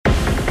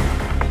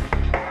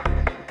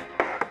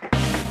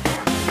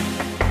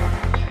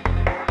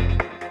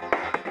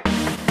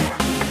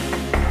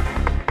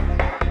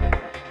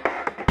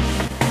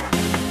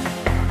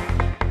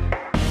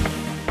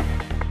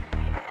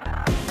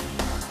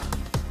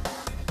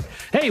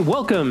Hey,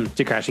 welcome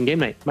to Crashing Game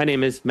Night. My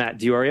name is Matt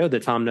Diorio, the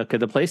Tom Nook of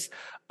the place.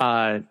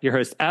 Your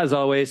host, as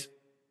always.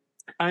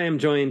 I am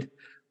joined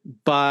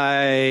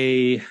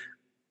by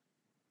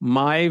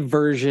my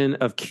version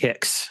of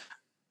Kix.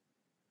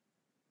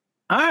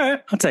 All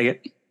right, I'll take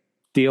it.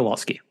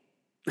 Diowalski.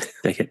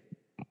 Take it.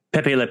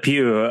 Pepe Le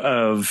Pew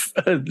of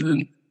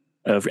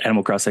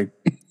Animal Crossing.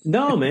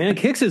 No, man,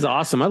 Kix is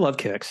awesome. I love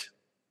Kix.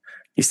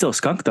 He's still a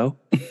skunk, though.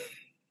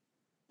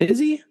 Is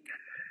he?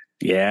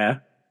 Yeah.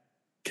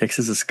 Kix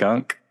is a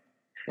skunk.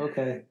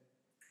 Okay.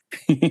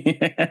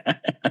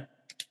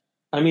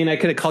 I mean, I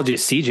could have called you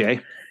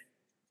CJ.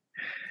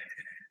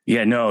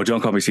 Yeah, no,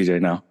 don't call me CJ.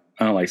 No,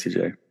 I don't like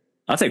CJ.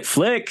 I'll take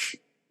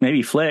Flick.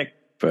 Maybe Flick,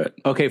 but...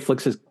 Okay,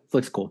 Flick's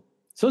cool.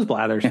 So is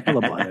Blathers. I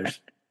love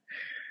Blathers.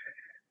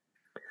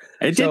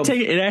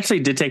 It actually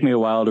did take me a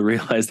while to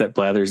realize that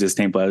Blathers is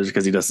named Blathers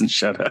because he doesn't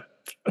shut up.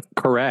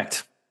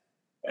 Correct.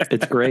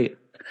 It's great.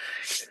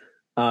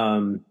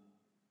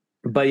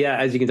 But yeah,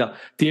 as you can tell,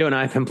 Theo and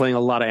I have been playing a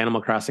lot of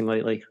Animal Crossing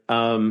lately.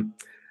 And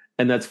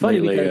that's funny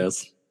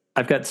because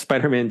I've got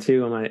Spider-Man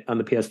 2 on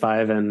the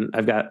PS5 and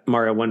I've got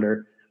Mario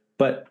Wonder,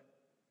 but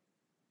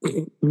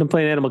I've been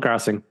playing Animal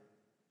Crossing.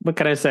 What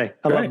can I say?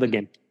 I love the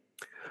game.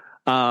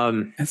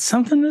 It's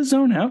something to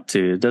zone out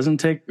to.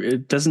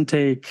 It doesn't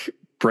take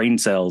brain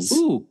cells.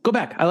 Ooh, go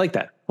back. I like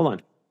that. Hold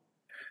on.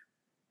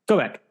 Go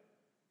back.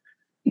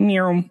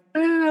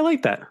 I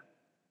like that.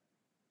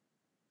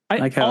 I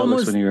like how it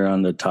looks when you're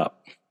on the top.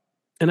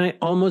 And I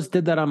almost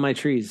did that on my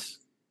trees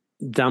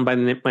down by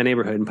my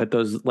neighborhood and put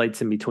those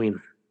lights in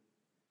between.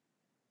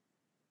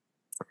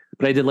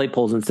 But I did light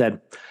poles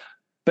instead.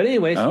 But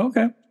anyways. Oh,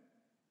 okay.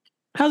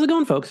 How's it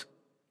going, folks?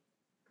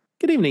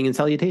 Good evening and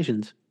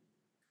salutations.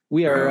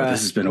 We are.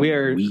 This has been a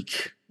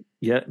week.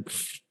 Yeah.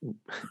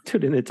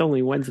 Dude, and it's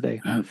only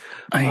Wednesday.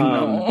 I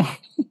know.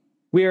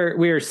 We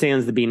are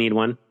sans the Need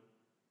one.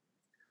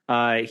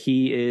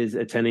 He is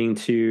attending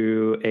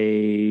to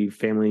a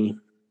family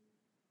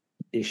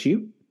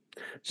issue.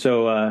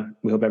 So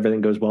we hope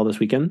everything goes well this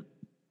weekend.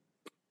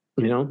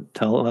 You know,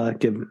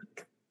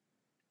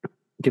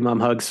 give mom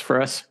hugs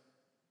for us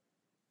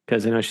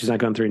because I know she's not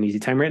going through an easy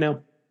time right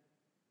now.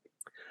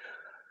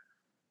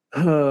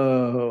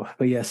 Oh,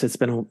 but yes, it's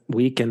been a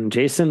week, and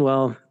Jason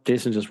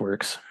just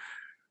works.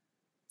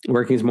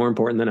 Working is more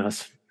important than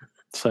us.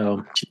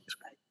 So,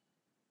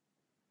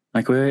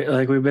 like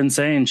we've been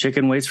saying,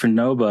 chicken waits for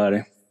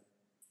nobody.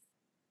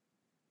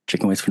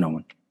 Chicken waits for no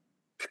one.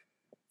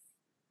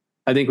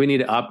 I think we need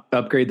to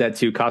upgrade that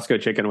to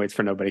Costco chicken waits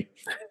for nobody.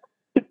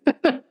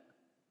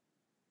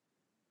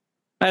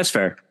 That's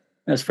fair.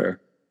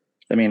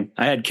 I mean,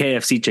 I had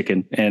KFC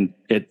chicken and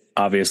it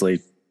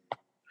obviously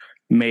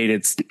made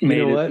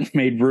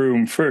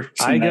room for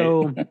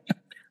tonight.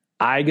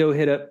 I go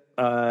hit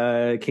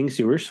up King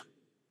Sewers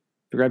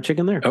to grab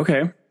chicken there.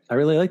 Okay. I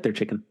really like their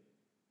chicken.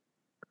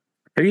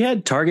 Have you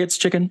had Target's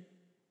chicken?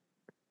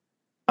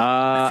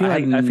 I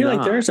feel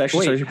like theirs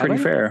actually pretty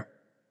fair.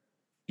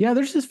 Yeah,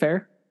 theirs is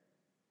fair.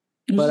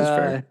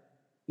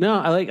 No,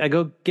 I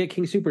go get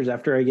King Supers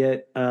after I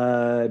get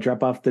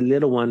drop off the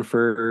little one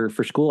for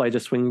school. I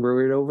just swing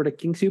right over to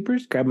King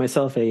Supers, grab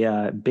myself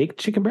a baked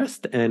chicken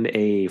breast and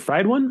a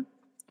fried one,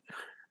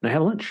 and I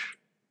have lunch.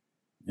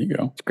 There you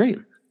go. It's great.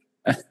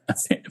 I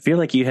feel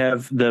like you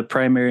have the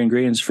primary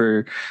ingredients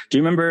for. Do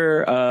you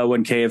remember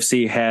when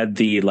KFC had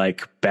the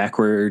like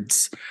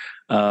backwards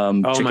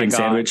chicken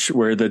sandwich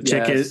where the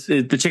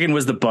chicken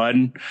was the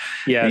bun?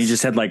 Yes. And you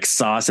just had like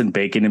sauce and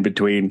bacon in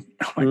between.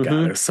 Oh my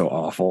God, it was so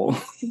awful.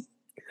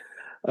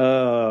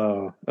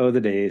 Oh,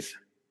 the days.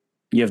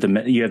 You have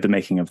the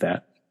making of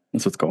that.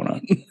 That's what's going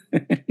on.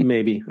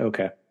 Maybe.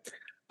 Okay.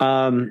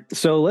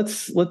 So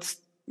let's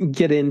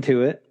get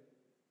into it.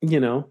 You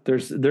know,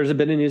 there's a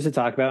bit of news to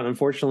talk about. And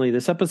unfortunately,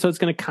 this episode's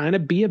going to kind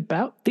of be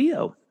about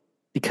Theo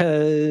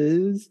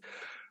because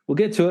we'll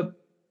get to it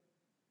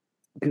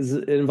because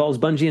it involves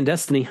Bungie and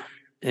Destiny.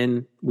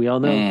 And we all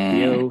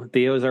know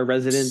Theo is our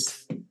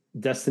resident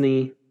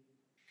Destiny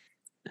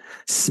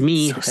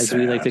SME, as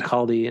we like to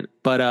call the,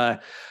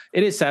 but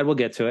it is sad. We'll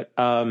get to it.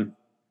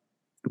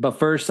 But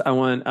first I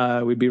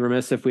want, we'd be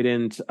remiss if we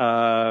didn't,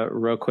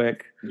 real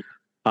quick,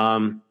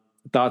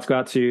 thoughts go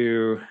out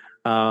to,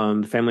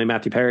 the family of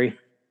Matthew Perry,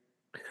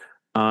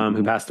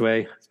 who passed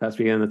away this past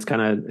weekend. It's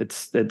kind of,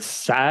 it's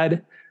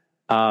sad.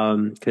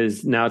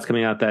 Cause now it's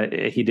coming out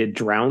that he did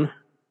drown,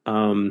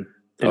 in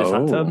his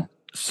hot tub.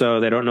 So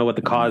they don't know what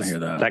the cause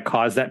that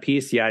caused that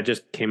piece. Yeah. It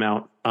just came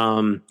out.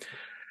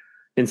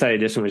 Inside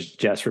Edition was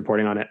just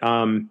reporting on it.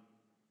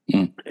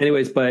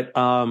 Anyways, but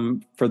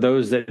for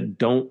those that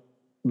don't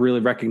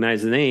really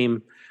recognize the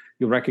name,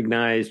 you'll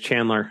recognize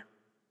Chandler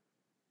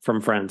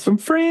from Friends.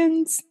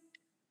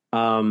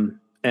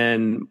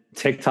 And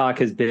TikTok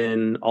has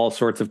been all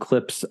sorts of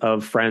clips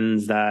of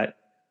Friends that,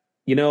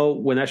 you know,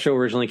 when that show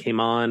originally came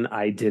on,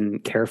 I didn't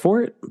care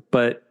for it.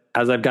 But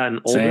as I've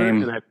gotten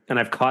older and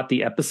I've caught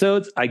the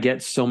episodes, I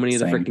get so many of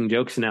the freaking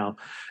jokes now.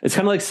 It's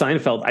kind of like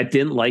Seinfeld. I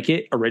didn't like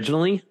it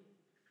originally.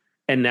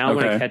 And now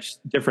when I catch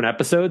different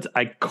episodes,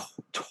 I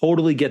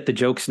totally get the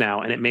jokes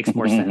now and it makes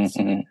more sense.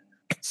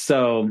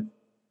 So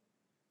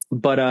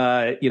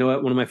But you know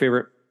what? One of my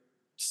favorite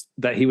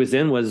that he was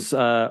in was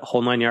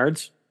Whole 9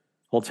 Yards,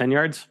 Whole 10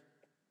 Yards.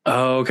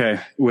 Oh,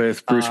 okay.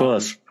 With Bruce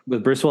Willis.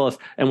 With Bruce Willis.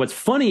 And what's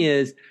funny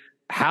is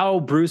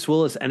how Bruce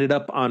Willis ended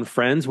up on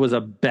Friends was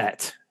a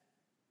bet.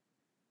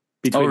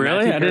 Oh,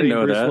 really? I didn't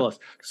know that. Willis.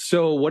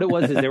 So what it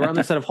was is they were on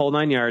the set of Whole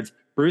 9 Yards.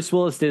 Bruce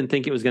Willis didn't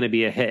think it was going to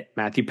be a hit.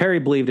 Matthew Perry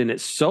believed in it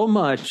so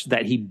much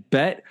that he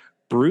bet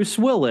Bruce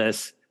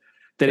Willis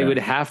that he would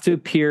have to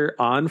appear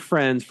on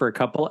Friends for a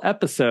couple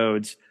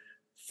episodes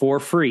for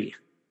free.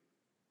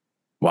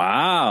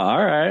 Wow.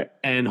 All right.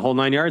 And Whole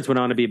 9 Yards went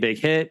on to be a big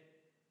hit.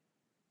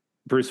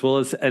 Bruce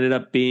Willis ended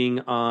up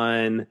being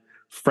on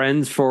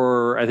Friends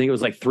for, I think it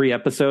was like 3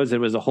 episodes. It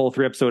was a whole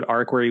 3-episode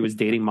arc where he was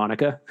dating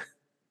Monica.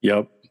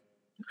 Yep.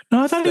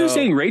 No, I thought he was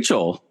dating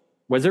Rachel.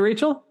 Was it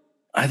Rachel?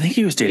 I think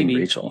he was dating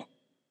Rachel.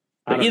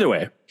 But either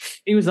way,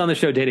 he was on the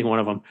show dating one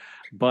of them.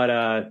 But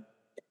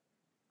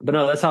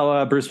no, that's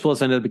how Bruce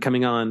Willis ended up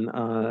becoming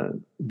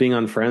on, being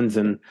on Friends.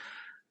 And,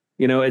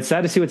 you know, it's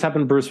sad to see what's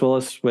happened to Bruce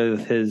Willis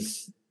with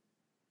his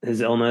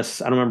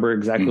illness. I don't remember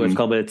exactly what it's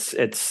called, but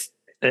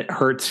it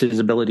hurts his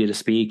ability to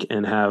speak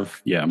and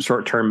have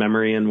short-term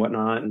memory and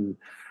whatnot. And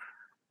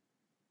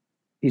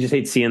he just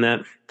hates seeing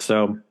that.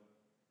 So,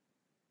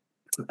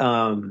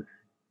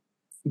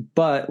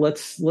 but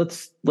let's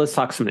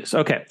talk some news.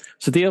 Okay.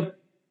 So Theo,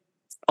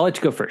 I'll let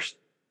you go first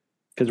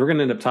because we're going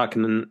to end up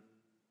talking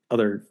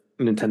other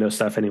Nintendo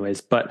stuff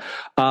anyways. But,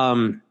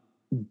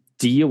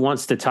 do you want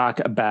to talk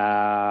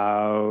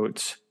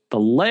about the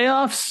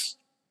layoffs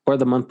or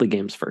the monthly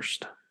games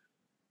first?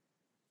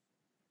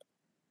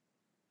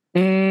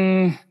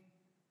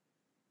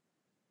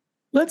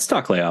 Let's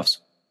talk layoffs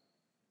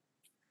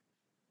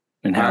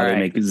and how they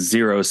make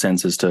zero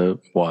sense as to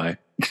why.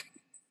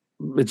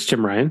 It's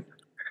Jim Ryan.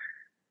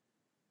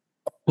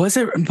 Was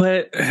it?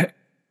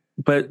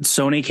 But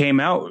Sony came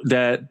out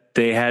that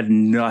they had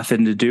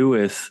nothing to do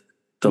with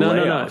the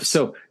layoffs. No.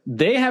 So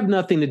they have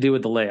nothing to do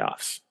with the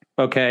layoffs.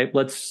 Okay,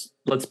 let's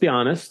be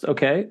honest.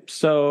 Okay,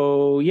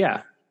 so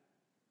yeah.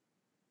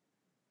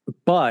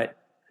 But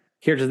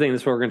here's the thing.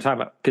 This is what we're going to talk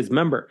about. Because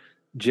remember,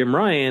 Jim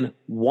Ryan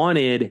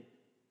wanted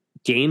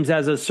games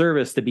as a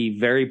service to be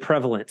very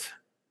prevalent.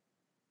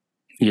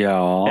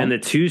 Yeah. And the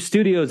 2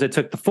 studios that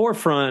took the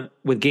forefront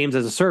with games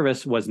as a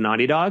service was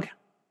Naughty Dog.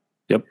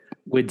 Yep.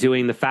 With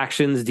doing the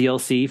Factions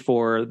DLC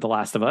for The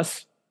Last of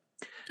Us.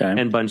 Okay.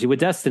 And Bungie with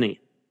Destiny.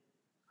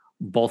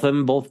 Both of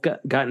them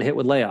gotten hit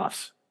with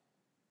layoffs.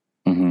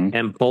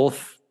 Mm-hmm.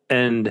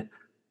 And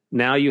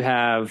now you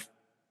have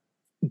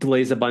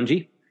delays of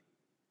Bungie.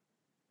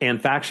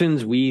 And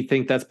Factions, we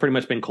think that's pretty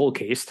much been cold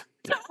cased.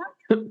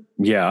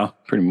 Yeah,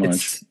 pretty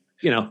much.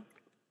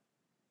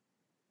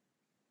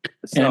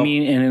 So, and I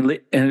mean,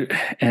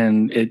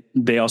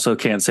 they also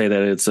can't say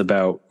that it's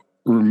about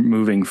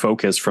removing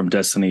focus from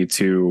Destiny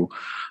to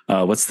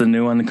what's the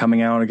new one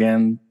coming out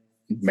again?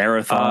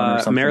 Marathon or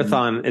something?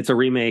 Marathon. It's a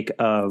remake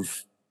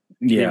of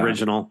the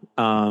original.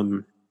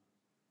 Because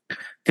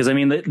I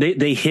mean,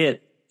 they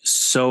hit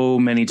so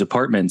many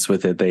departments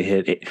with it.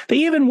 They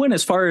even went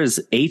as far as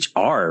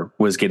HR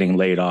was getting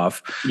laid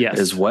off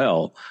as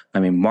well. I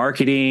mean,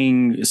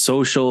 marketing,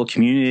 social,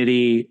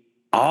 community,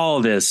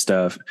 all this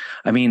stuff.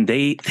 I mean,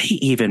 they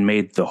even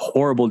made the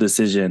horrible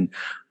decision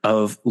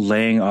of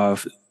laying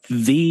off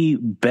the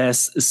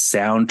best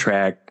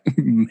soundtrack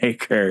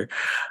maker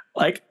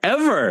like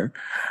ever.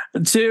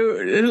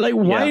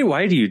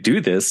 Why do you do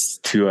this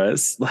to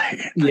us?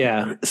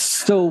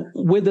 So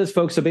with this,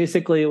 folks, so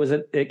basically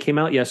it came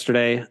out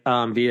yesterday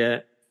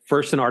via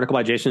first an article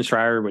by Jason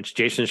Schreier, which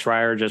Jason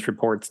Schreier just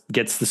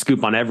gets the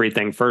scoop on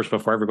everything first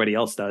before everybody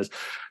else does.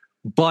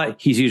 But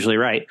he's usually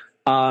right.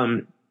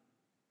 Bungie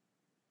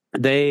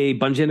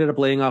ended up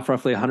laying off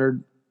roughly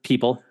 100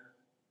 people.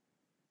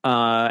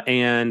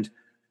 And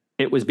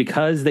it was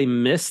because they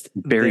missed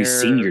very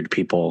senior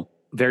people.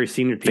 But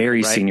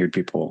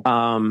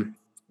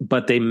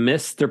they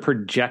missed their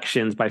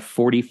projections by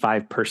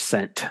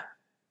 45%.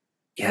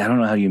 Yeah, I don't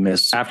know how you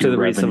missed after the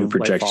revenue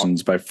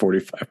projections by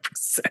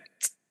 45%.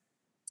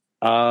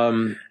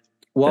 Well,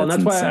 and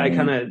that's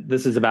why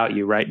this is about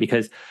you, right?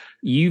 Because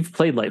you've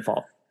played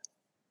Lightfall.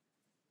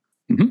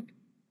 Mm-hmm.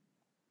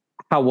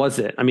 How was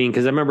it? I mean,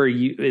 because I remember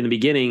in the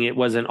beginning, it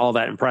wasn't all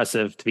that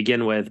impressive to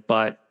begin with,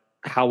 but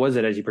how was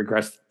it as you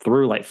progressed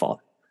through Lightfall?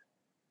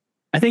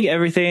 I think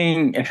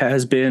everything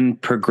has been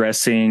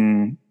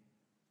progressing.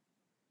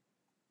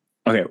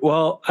 Okay,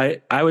 well,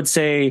 I would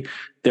say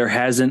there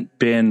hasn't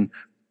been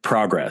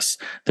progress.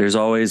 There's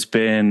always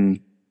been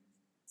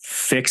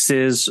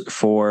fixes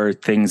for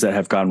things that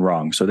have gone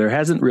wrong. So there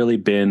hasn't really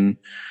been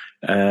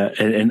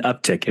an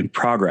uptick in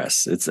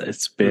progress.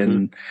 It's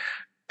been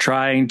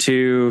trying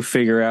to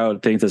figure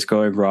out things that's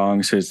going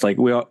wrong. So it's like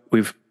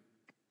we've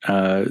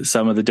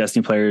some of the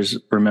Destiny players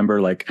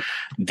remember like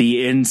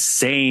the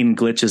insane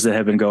glitches that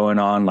have been going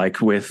on, like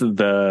with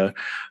the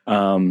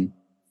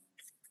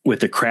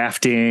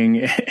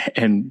crafting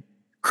and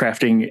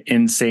crafting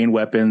insane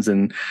weapons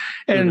and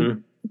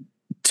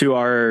to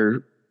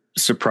our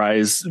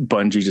surprise,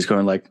 Bungie just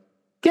going like,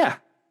 yeah,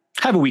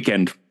 have a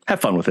weekend, have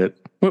fun with it.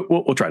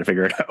 We'll try to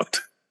figure it out.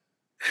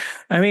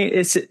 I mean,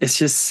 it's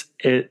just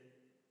it.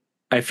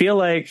 I feel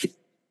like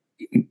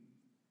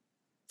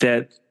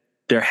that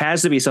there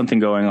has to be something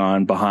going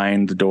on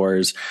behind the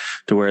doors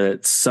to where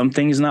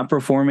something's not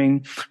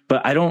performing,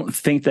 but I don't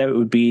think that it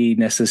would be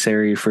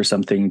necessary for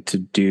something to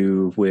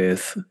do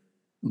with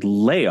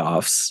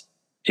layoffs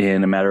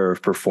in a matter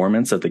of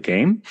performance of the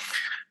game,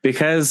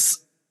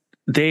 because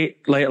they,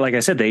 like I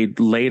said, they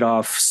laid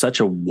off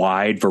such a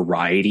wide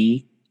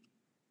variety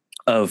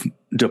of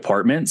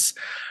departments,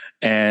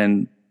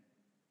 and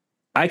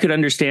I could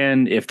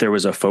understand if there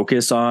was a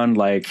focus on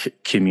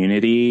like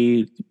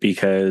community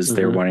because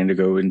they're wanting to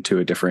go into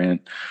a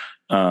different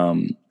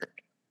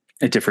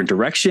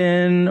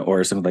direction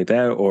or something like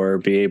that, or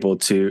be able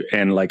to.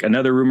 And like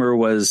another rumor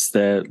was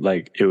that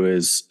like it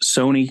was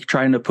Sony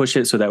trying to push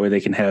it so that way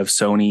they can have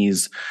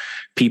Sony's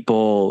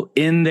people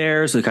in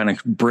there, so kind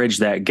of bridge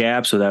that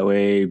gap, so that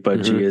way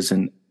Bungie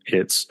isn't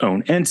its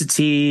own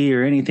entity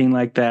or anything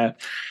like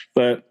that.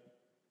 But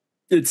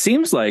it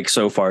seems like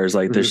so far is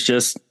like there's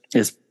just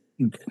is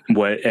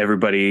what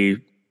everybody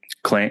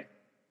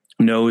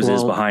knows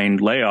is behind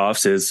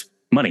layoffs is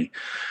money.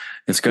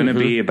 It's going to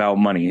be about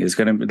money.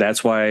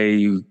 That's why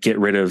you get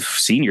rid of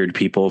senior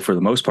people for the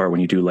most part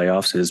when you do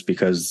layoffs, is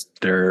because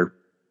they're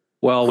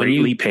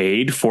greatly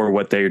paid for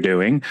what they're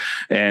doing,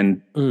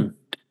 and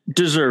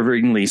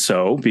deservingly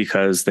so,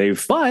 because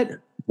they've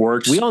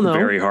worked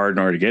very hard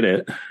in order to get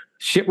it.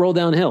 Shit roll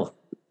downhill.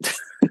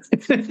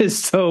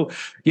 So,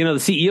 the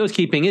CEO is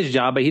keeping his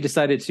job, but he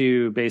decided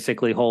to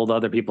basically hold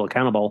other people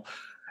accountable.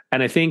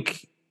 And I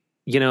think,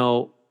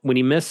 when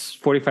you miss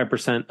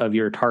 45% of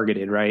your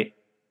targeted, right?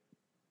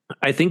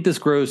 I think this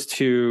grows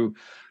to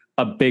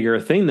a bigger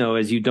thing, though,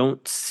 is you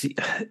don't see.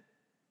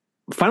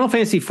 Final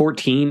Fantasy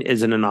 14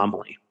 is an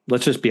anomaly.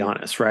 Let's just be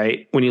honest,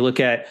 right? When you look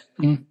at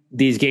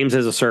these games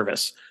as a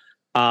service,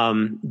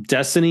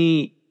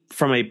 Destiny,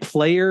 from a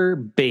player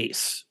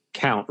base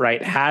count,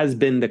 right, has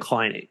been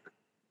declining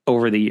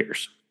over the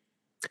years.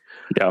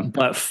 Yeah,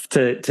 but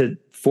to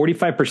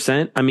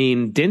 45%, I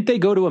mean, didn't they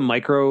go to a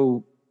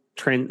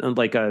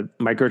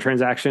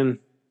microtransaction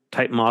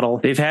type model?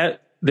 They've had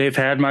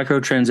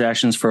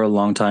microtransactions for a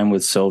long time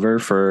with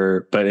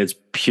silver, but it's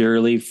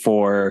purely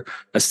for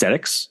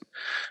aesthetics.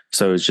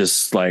 So it's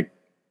just like,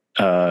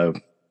 why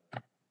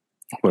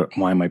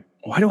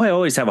do I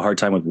always have a hard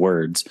time with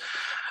words?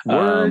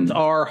 Words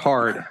are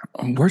hard.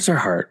 Words are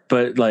hard,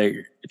 but like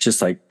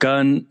just like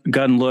gun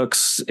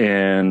looks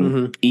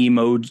and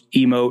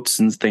emotes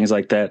and things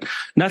like that.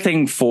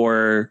 Nothing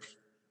for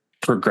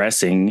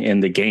progressing in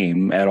the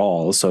game at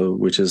all. So,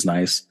 which is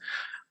nice.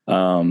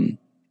 The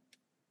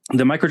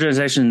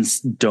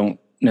microtransactions don't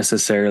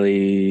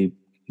necessarily,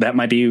 that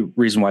might be a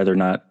reason why they're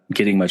not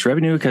getting much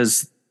revenue,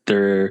 because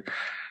they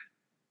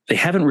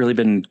haven't really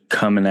been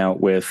coming out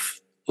with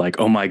like,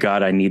 oh my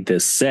God, I need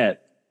this set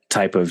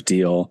type of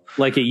deal.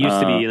 Like it used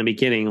to be in the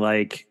beginning.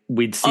 Like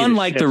we'd see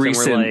unlike the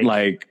recent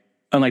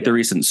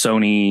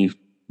Sony,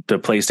 the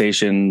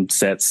PlayStation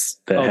sets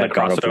that had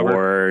God of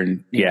War.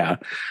 And I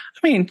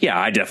mean,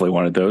 I definitely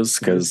wanted those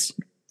because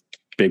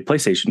big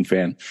PlayStation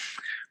fan,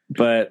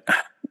 but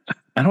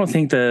I don't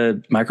think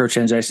the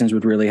microtransactions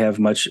would really have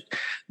much.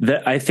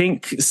 I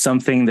think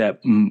something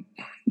that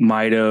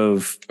might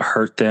have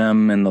hurt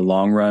them in the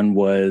long run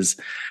was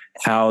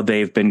how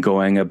they've been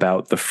going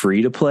about the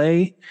free to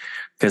play,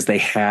 because they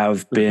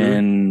have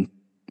been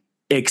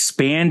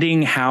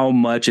expanding how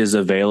much is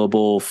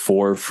available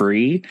for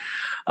free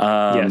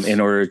in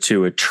order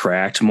to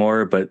attract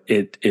more, but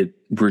it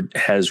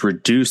has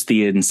reduced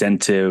the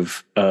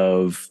incentive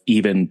of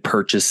even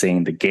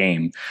purchasing the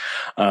game.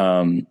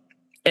 And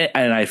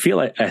I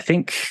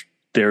think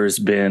there's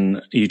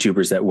been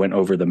YouTubers that went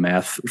over the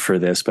math for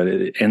this, but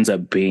it ends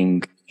up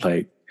being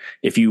like,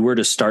 if you were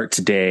to start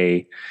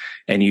today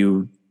and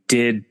you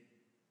did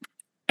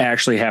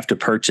actually have to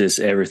purchase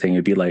everything,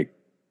 it'd be like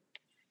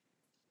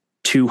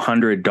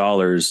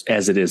 $200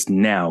 as it is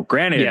now.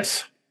 Granted,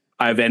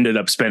 I've ended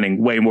up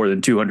spending way more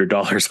than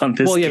 $200 on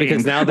this. Well, game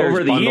because now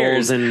there's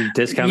bundles and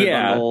discounted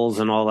bundles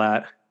and all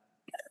that.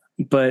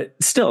 But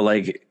still,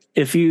 like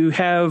if you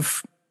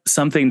have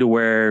something to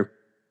where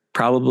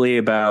probably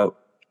about,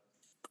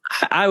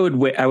 I would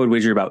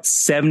wager about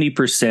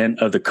 70%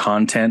 of the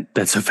content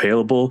that's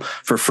available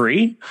for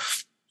free,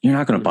 you're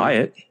not going to buy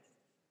it.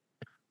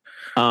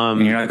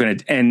 And you're not going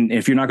to, and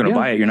if you're not going to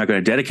buy it, you're not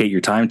going to dedicate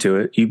your time to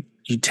it. You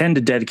tend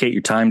to dedicate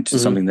your time to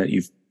something that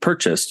you've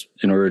purchased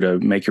in order to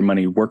make your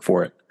money work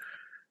for it.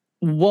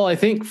 Well, I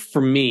think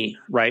for me,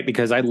 right,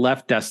 because I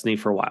left Destiny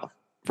for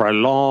a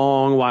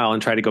long while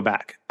and tried to go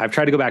back. I've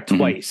tried to go back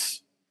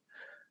twice.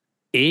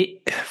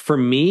 For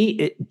me,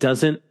 it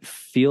doesn't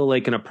feel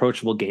like an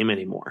approachable game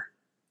anymore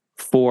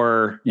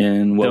for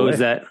those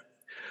that,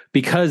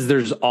 because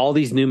there's all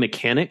these new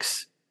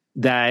mechanics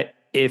that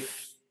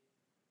if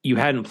you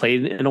hadn't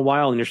played in a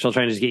while and you're still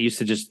trying to just get used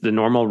to just the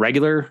normal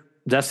regular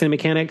Destiny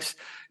mechanics,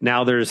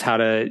 now there's how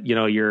to,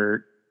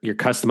 your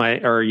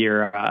customize or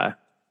your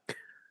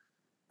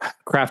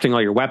crafting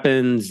all your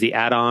weapons, the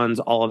add-ons,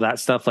 all of that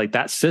stuff. Like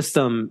that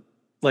system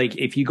like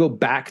if you go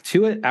back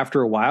to it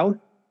after a while,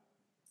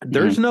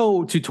 there's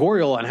no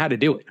tutorial on how to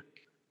do it.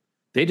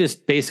 They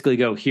just basically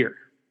go here.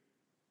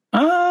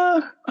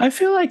 I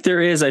feel like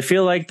there is. I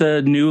feel like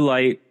the New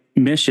Light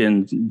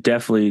mission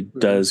definitely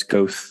does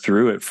go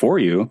through it for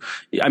you.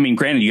 I mean,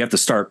 granted, you have to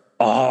start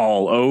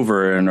all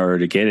over in order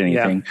to get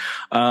anything.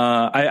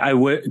 I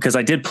would, because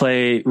I did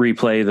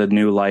replay the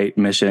New Light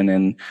mission,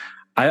 and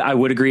I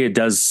would agree it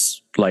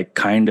does like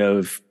kind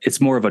of, it's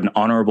more of an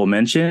honorable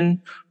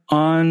mention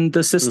on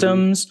the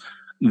systems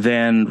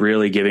than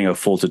really giving a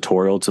full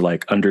tutorial to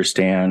like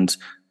understand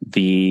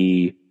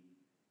the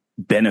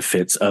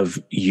benefits of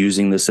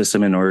using the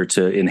system in order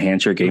to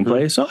enhance your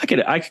gameplay. So I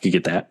could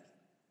get that.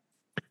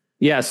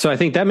 Yeah. So I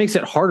think that makes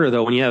it harder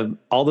though, when you have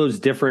all those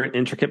different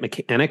intricate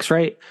mechanics,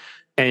 right?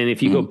 And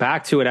if you go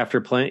back to it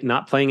after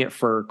not playing it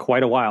for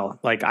quite a while,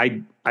 like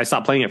I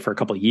stopped playing it for a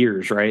couple of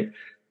years, right?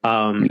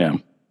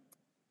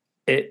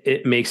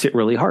 It makes it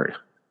really hard.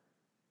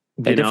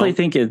 I definitely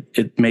think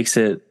it makes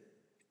it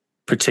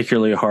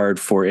particularly hard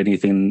for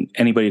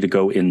anybody to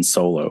go in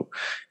solo.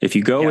 If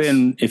you go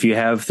in, if you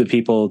have the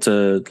people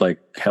to like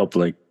help,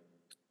 like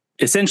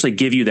essentially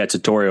give you that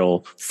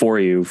tutorial for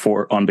you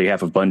on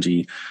behalf of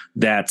Bungie,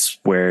 that's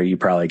where you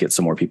probably get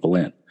some more people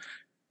in.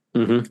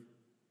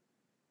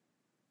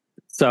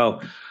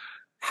 So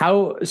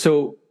Final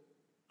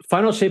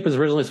Shape was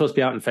originally supposed to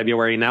be out in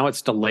February. Now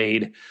it's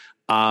delayed.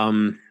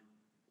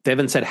 They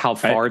haven't said how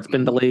far it's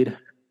been delayed.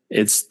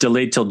 It's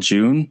delayed till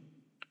June.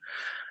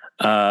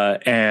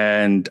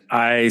 And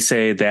I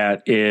say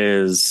that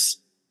is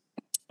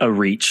a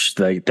reach.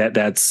 Like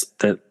that's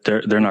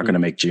they're not going to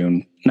make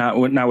June. Not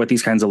with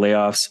these kinds of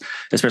layoffs,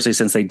 especially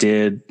since they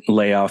did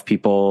lay off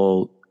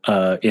people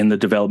in the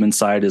development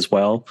side as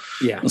well.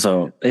 Yeah.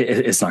 So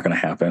it's not going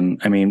to happen.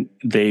 I mean,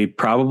 they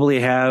probably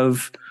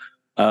have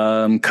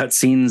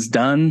cutscenes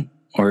done,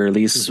 or at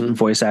least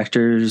voice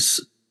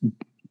actors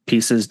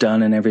pieces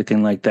done and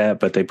everything like that,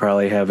 but they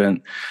probably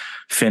haven't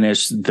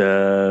finished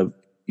the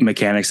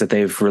mechanics that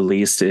they've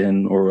released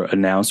or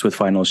announced with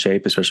Final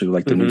Shape, especially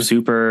like the new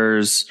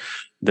supers,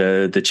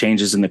 the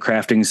changes in the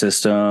crafting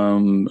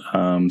system,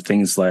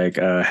 things like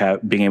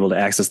being able to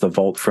access the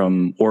vault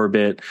from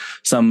orbit,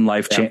 some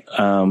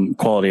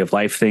quality of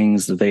life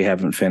things that they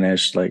haven't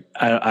finished. Like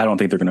I don't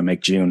think they're going to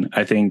make June.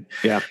 I think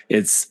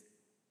it's,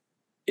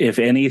 if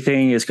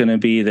anything, it's going to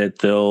be that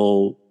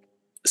they'll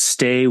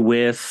stay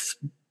with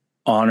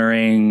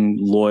honoring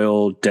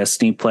loyal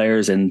Destiny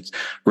players and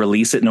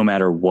release it no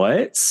matter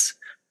what.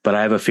 But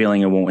I have a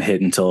feeling it won't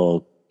hit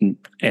until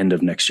end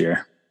of next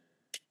year.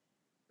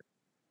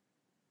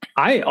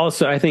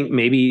 I think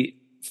maybe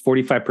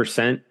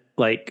 45%.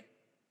 Like,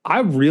 I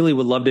really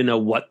would love to know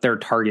what their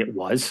target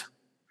was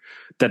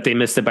that they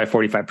missed it by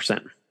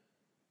 45%.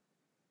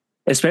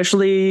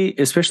 Especially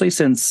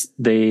since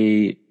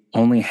they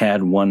only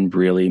had one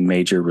really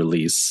major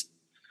release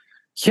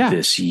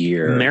this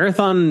year.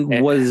 Marathon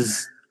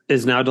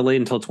is now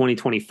delayed until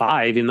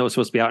 2025, even though it's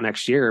supposed to be out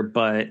next year.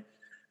 But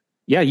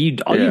yeah, you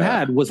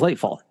had was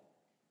Lightfall.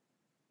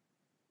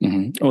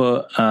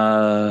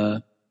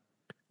 Well,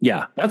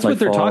 yeah, that's what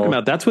they're talking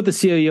about. That's what the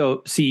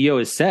CEO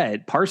has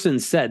said.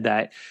 Parsons said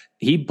that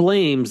he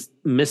blames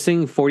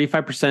missing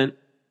 45%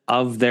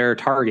 of their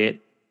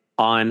target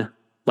on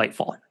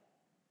Lightfall.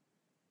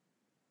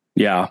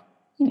 Yeah,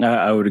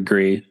 I would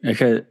agree.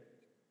 Because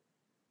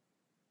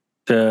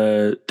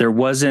there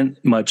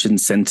wasn't much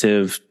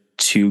incentive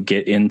to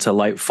get into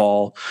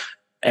Lightfall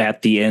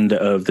at the end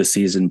of the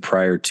season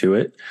prior to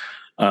it.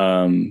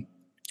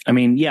 I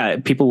mean, yeah,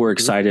 people were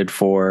excited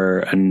for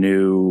a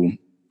new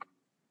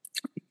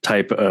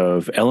type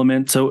of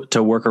element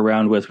to work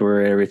around with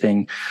for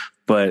everything,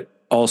 but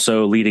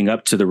also leading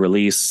up to the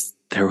release,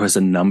 there was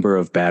a number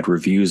of bad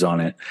reviews on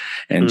it,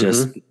 and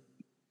just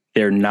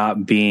there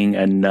not being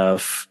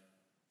enough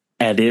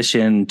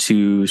addition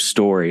to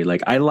story.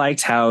 Like, I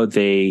liked how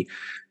they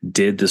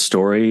did the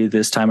story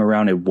this time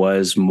around. It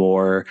was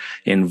more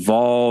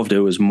involved,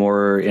 it was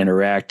more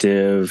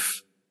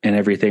interactive and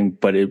everything,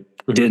 but it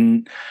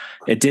didn't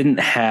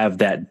have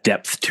that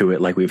depth to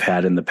it like we've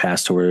had in the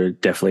past, where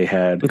it definitely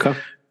had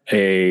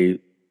a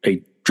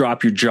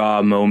drop your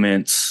jaw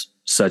moments,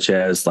 such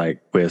as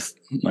like with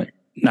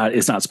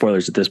it's not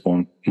spoilers at this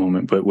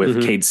moment, but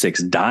with Cade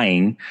 6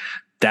 dying,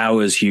 that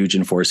was huge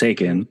in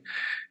Forsaken.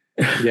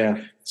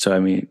 Yeah. So I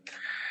mean,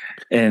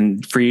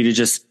 and for you to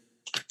just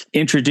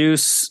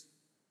introduce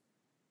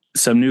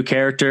some new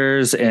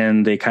characters,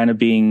 and they kind of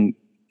being,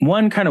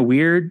 one, kind of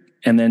weird,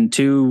 and then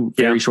two,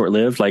 very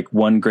short-lived. Like,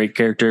 one great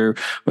character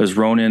was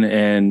Ronan,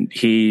 and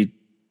he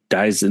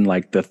dies in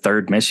like the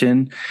third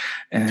mission.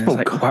 And it's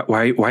like,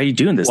 why are you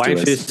doing this? Why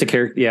introduce a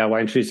character? Yeah,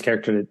 why introduce a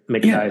character to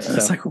make it die? So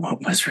it's like,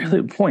 what was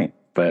really the point?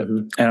 But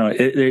I don't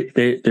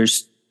know.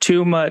 There's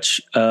too much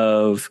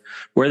of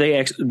where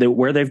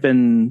they've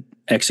been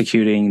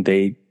executing.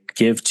 They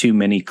give too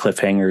many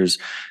cliffhangers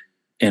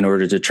in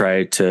order to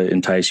try to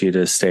entice you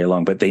to stay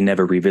along, but they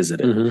never revisit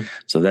it.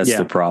 So that's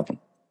the problem.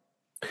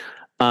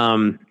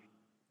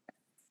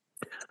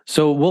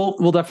 So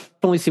we'll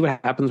definitely see what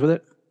happens with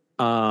it.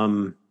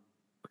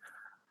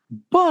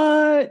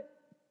 But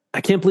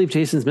I can't believe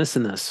Jason's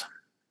missing this.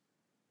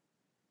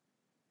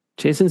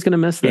 Jason's going to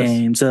miss this.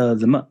 Games of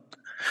the month.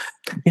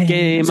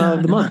 Game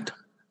of the month.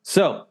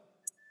 So,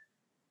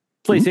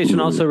 PlayStation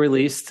also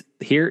released,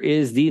 here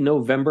is the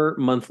November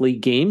monthly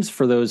games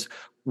for those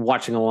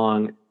watching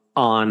along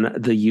on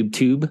the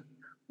YouTube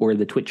or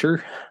the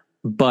Twitcher.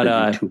 But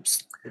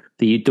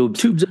the YouTube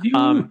tubes of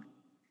you.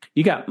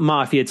 You got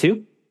Mafia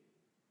 2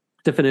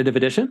 Definitive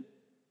Edition,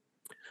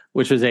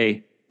 which was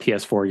a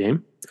PS4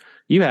 game.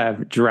 You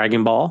have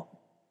Dragon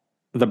Ball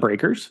The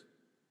Breakers,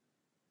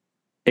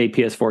 a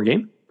PS4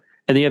 game.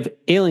 And then you have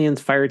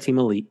Aliens Fireteam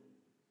Elite,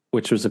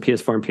 which was a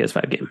PS4 and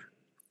PS5 game.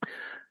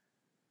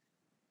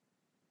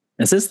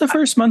 Is this the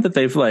first month that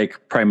they've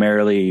like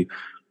primarily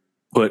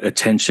put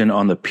attention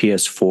on the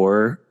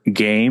PS4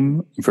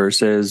 game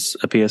versus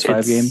a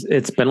PS5 game?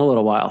 It's been a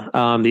little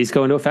while. These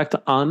go into effect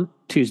on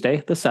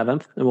Tuesday, the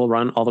 7th, and will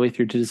run all the way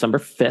through to December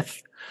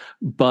 5th.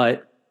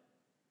 But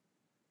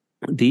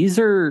these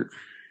are...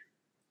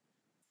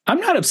 I'm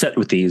not upset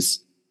with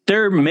these.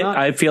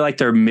 I feel like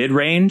they're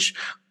mid-range.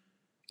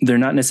 They're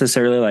not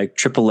necessarily like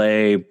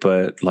AAA,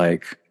 but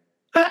like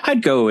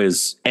I'd go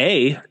as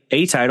A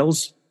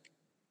titles.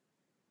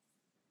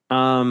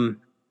 Yeah,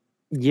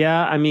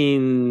 I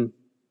mean,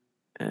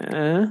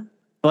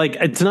 like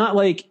it's not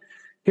like,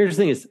 here's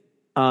the thing is,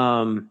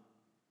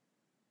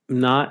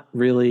 not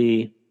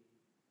really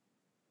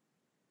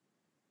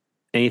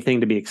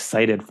anything to be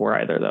excited for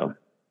either though.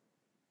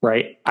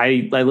 Right.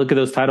 I look at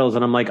those titles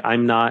and I'm like,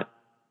 I'm not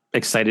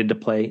excited to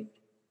play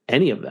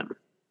any of them.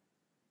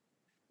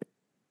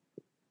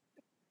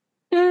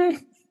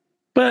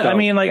 But so, I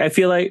mean, like, I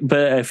feel like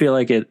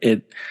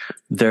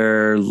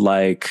they're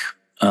like,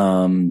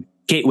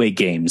 gateway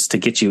games to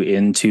get you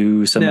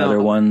into some other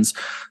ones.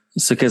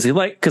 So cause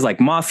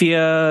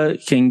Mafia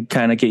can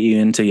kind of get you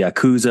into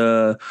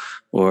Yakuza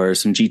or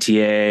some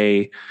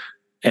GTA,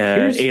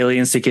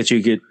 Aliens to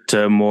get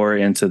more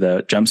into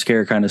the jump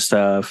scare kind of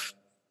stuff.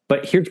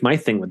 But here's my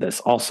thing with this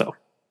also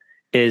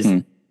is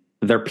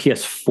they're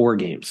PS4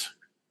 games.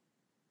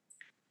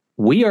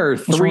 We're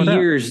 3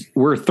 years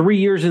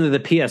into the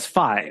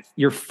PS5.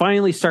 You're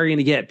finally starting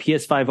to get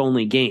PS5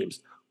 only games.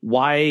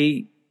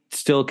 Why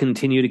still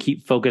continue to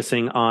keep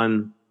focusing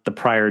on the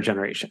prior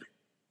generation?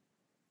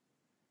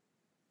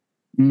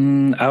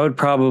 I would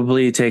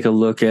probably take a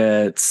look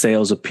at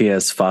sales of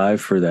PS5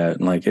 for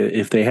that. Like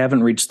if they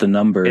haven't reached the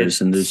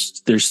numbers and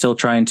they're still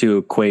trying to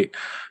equate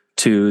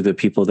to the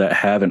people that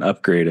haven't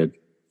upgraded.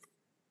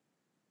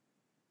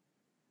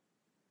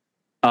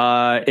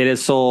 It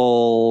has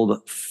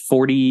sold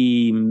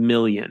 40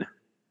 million,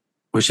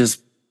 which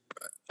is,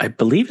 I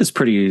believe, is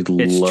pretty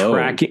low.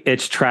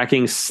 It's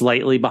tracking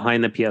slightly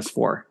behind the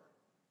PS4.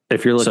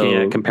 If you're looking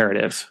at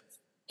comparatives.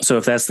 So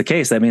if that's the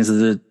case, that means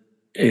that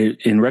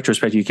in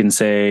retrospect, you can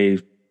say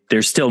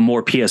there's still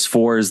more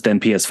PS4s than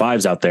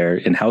PS5s out there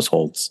in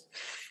households.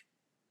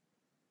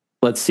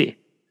 Let's see.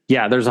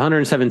 Yeah, there's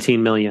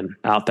 117 million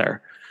out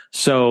there.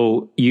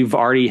 So you've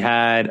already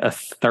had a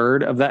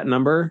third of that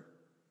number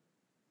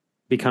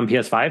become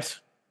PS5s?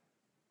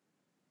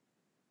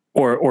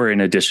 Or in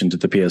addition to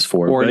the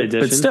PS4.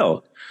 But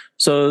still.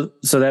 So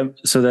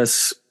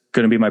that's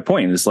going to be my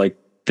point. It's like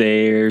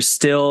there's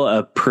still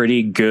a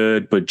pretty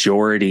good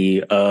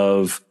majority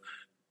of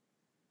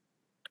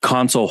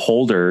console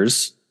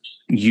holders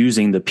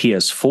using the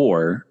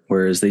PS4,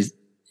 whereas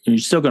you're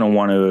still going to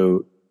want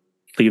to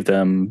leave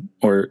them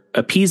or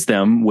appease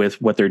them with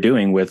what they're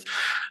doing with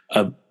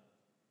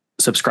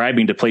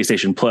subscribing to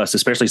PlayStation Plus,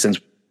 especially since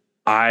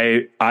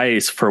I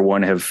for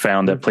one have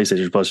found that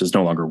PlayStation Plus is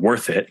no longer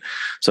worth it.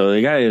 So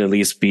they got to at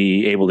least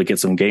be able to get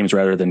some games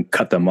rather than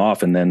cut them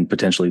off and then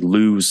potentially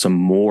lose some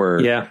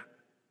more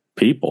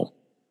people.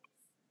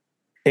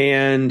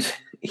 And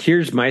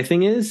here's my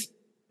thing is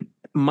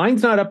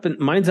mine's up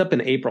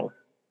in April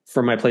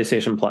for my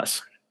PlayStation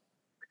Plus.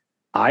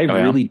 I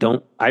really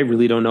don't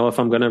know if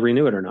I'm going to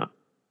renew it or not.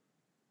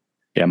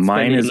 Yeah,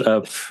 mine is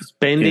up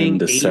in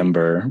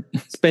December.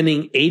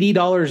 Spending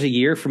 $80 a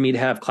year for me to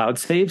have cloud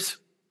saves.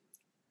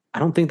 I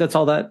don't think that's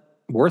all that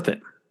worth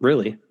it,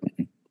 really.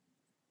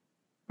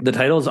 The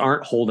titles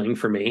aren't holding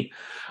for me.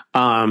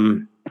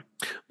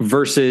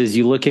 Versus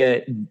you look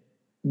at,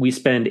 we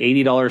spend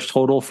 $80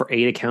 total for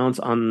 8 accounts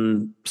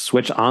on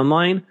Switch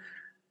Online,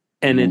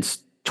 and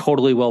it's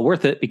totally well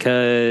worth it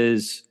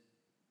because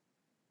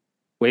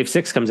Wave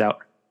 6 comes out.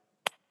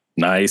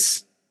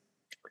 Nice.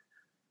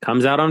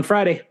 Comes out on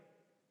Friday.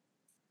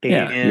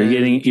 Yeah,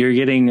 you're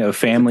getting a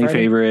family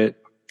favorite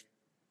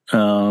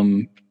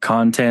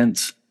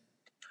content.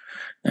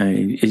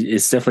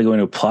 It's definitely going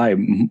to apply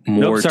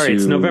more.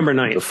 It's November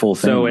 9th. The full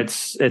thing. So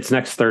it's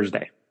next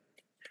Thursday.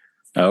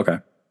 Oh, okay.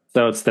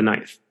 So it's the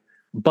 9th.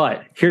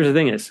 But here's the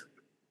thing is,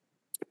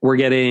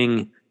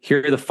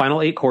 here are the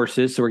final 8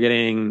 courses. So we're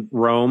getting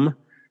Rome,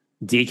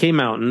 DK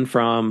Mountain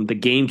from the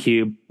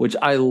GameCube, which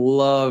I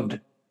loved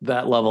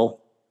that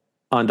level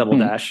on Double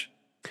Dash.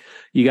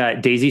 You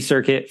got Daisy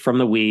Circuit from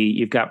the Wii.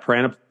 You've got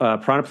Piranha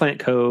Plant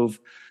Cove.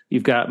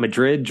 You've got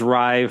Madrid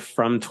Drive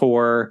from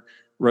Tor.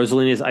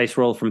 Rosalina's Ice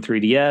Roll from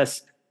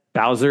 3DS.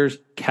 Bowser's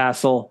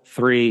Castle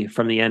 3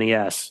 from the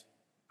NES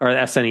or the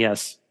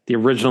SNES, the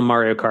original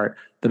Mario Kart.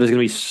 That is going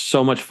to be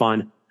so much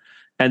fun.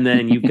 And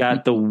then you've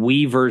got the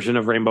Wii version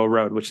of Rainbow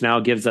Road, which now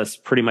gives us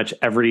pretty much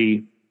I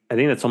think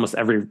that's almost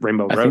every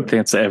Rainbow Road. I think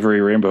that's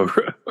every Rainbow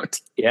Road.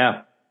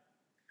 Yeah.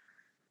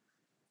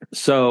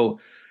 So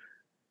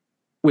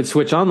with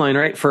Switch Online,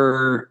 right,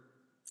 for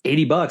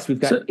 $80, we've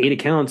got 8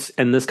 accounts,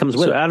 and this comes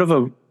with it. Out of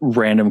a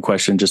random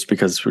question, just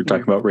because we're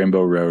talking about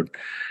Rainbow Road,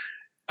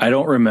 I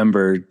don't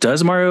remember.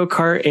 Does Mario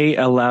Kart 8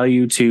 allow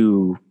you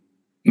to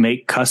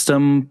make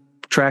custom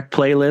track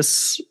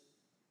playlists?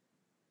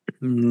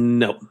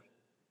 No.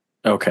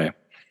 Okay.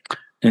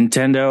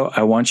 Nintendo,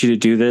 I want you to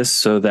do this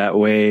so that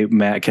way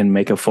Matt can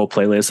make a full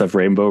playlist of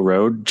Rainbow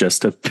Road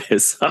just to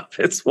piss off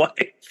his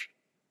wife.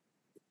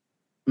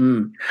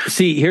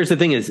 See, here's the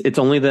thing: it's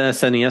only the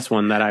SNES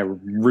one that I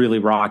really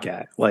rock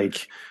at.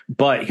 Like,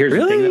 but here's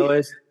the thing, though,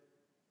 is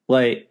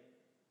like,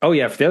 oh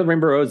yeah, if the other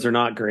Rainbow Roads are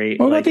not great.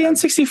 What about the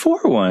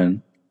N64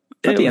 one?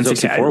 The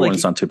N64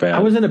 one's not too bad. I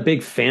wasn't a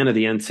big fan of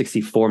the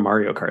N64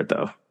 Mario Kart,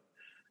 though.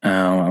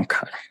 Oh,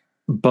 okay.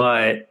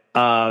 But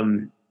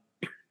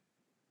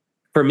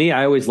for me,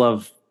 I always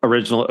love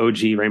original OG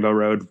Rainbow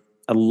Road.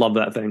 I love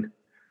that thing.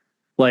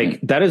 Like,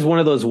 that is one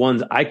of those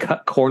ones I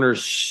cut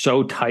corners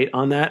so tight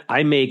on that.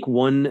 I make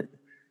one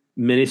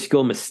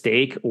minuscule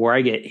mistake where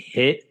I get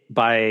hit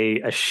by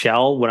a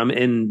shell when I'm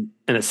in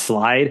a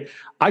slide.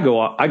 I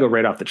go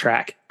right off the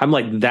track. I'm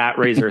like that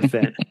razor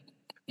thin.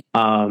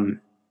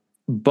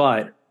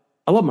 But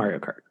I love Mario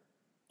Kart.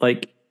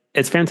 Like,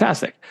 it's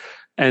fantastic.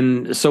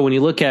 And so when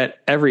you look at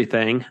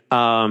everything,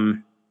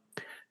 and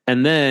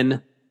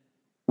then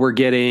we're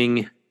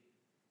getting,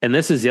 and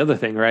this is the other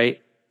thing,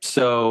 right?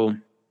 So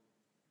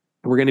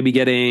we're going to be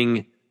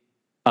getting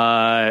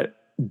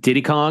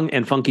Diddy Kong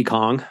and Funky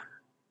Kong.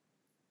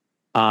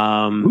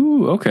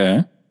 Ooh,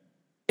 okay.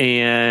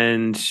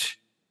 And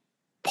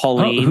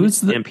Pauline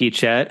and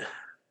Peachette.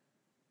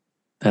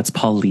 That's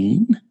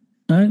Pauline?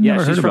 I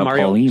never heard about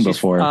Mario, Pauline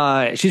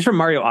before. She's from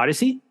Mario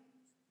Odyssey.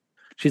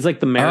 She's like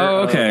the mayor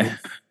of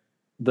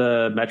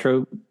the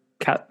Metro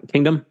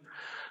Kingdom.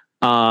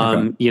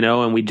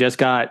 And we just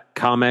got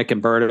Kamek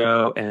and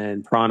Birdo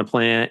and Piranha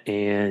Plant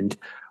and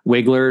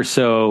Wiggler.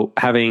 So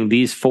having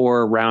these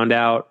 4 round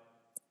out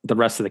the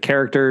rest of the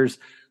characters.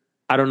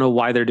 I don't know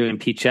why they're doing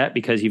Peachette,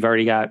 because you've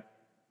already got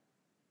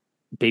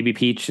Baby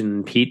Peach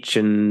and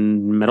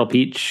Metal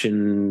Peach,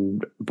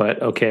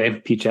 but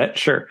okay, Peachette,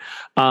 sure.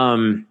 I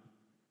mean,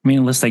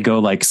 unless they go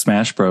like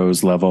Smash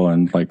Bros level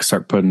and like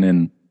start putting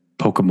in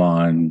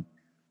Pokemon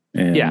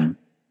and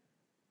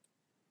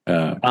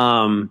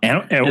Animal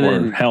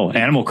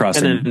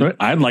Crossing.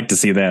 I'd like to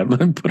see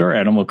that. Put our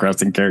Animal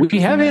Crossing characters. We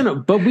have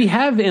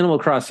Animal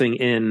Crossing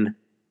in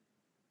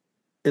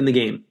the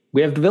game.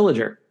 We have the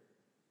Villager.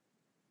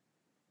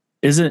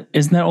 Isn't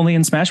that only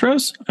in Smash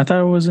Bros? I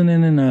thought it wasn't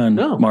in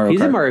no, Mario Kart.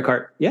 He's in Mario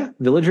Kart. Yeah,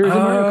 Villager is in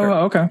Mario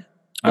Kart. Okay.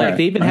 Like,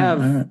 they even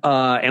have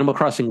Animal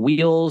Crossing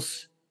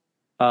Wheels,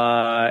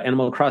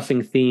 Animal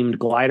Crossing themed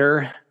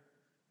glider.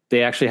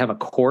 They actually have a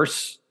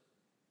course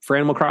for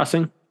Animal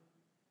Crossing.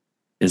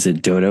 Is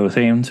it Dodo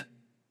themed?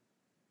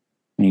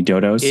 Any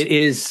dodos? It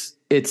is.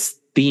 It's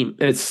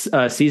themed. It's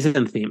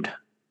season themed,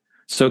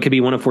 so it could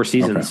be one of 4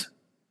 seasons.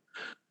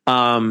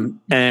 Okay.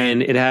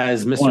 And it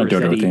has Mr.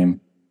 Dodo theme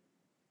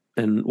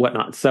and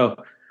whatnot.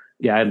 So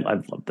yeah,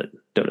 I've loved the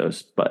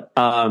dodos, but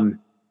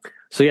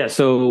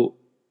so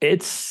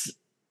it's,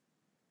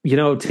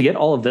 to get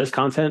all of this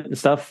content and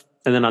stuff,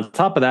 and then on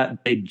top of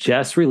that, they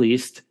just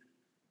released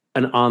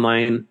an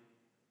online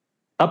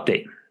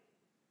update.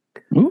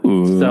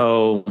 Ooh.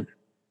 So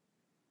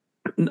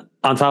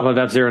on top of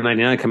F-Zero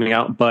 99 coming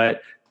out,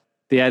 but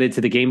they added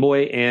to the Game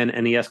Boy and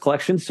NES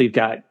collection. So you've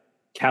got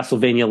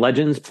Castlevania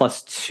Legends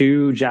plus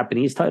 2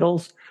 Japanese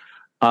titles.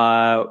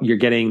 You're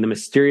getting the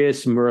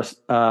mysterious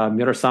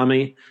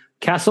Murasame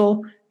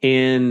Castle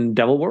in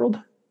Devil World.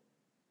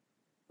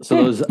 So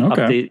those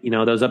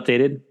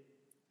updated.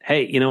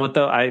 Hey, you know what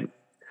though?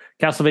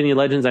 Castlevania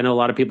Legends, I know a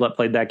lot of people that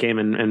played that game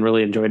and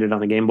really enjoyed it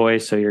on the Game Boy,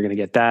 so you're going to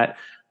get that.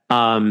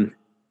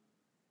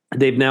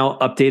 They've now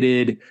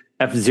updated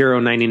F-Zero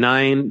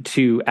 99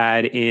 to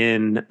add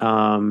in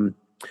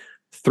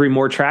 3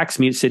 more tracks: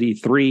 Mute City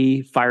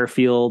 3,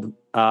 Firefield,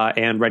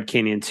 and Red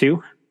Canyon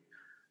 2.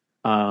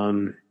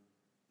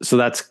 So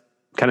that's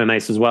kind of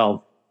nice as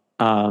well.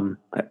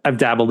 I've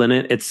dabbled in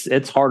it.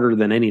 It's harder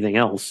than anything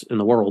else in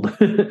the world.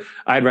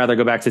 I'd rather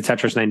go back to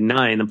Tetris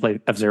 99 than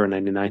play F-Zero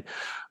 99.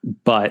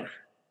 But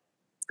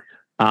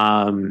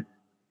so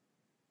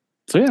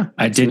yeah,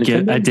 I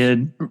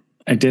did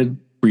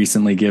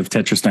recently give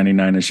Tetris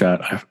 99 a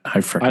shot.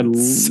 I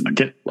suck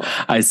it.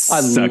 I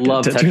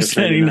love Tetris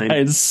 99.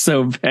 It's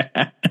so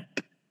bad.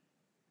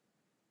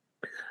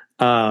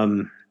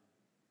 I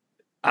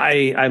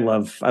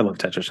love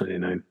Tetris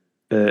 99.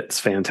 It's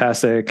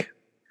fantastic.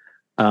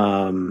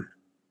 So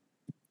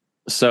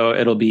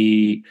it'll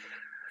be,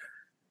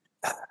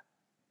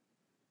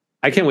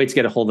 I can't wait to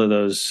get a hold of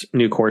those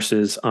new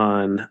courses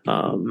on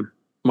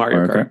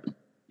Mario Kart.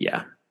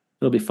 Yeah,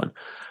 it'll be fun.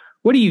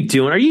 What are you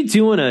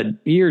doing?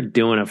 You're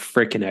doing a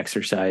freaking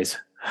exercise.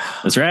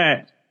 That's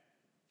right.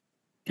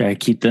 Gotta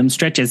keep them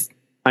stretches.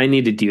 I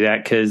need to do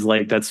that because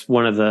like that's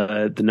one of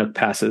the Nook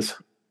passes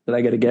that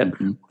I got to get,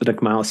 the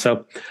Nook Miles.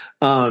 So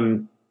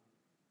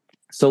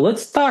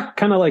let's talk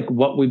kind of like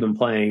what we've been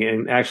playing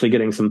and actually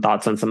getting some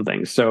thoughts on some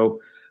things. So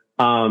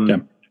I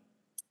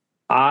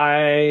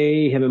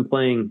have been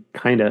playing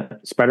kind of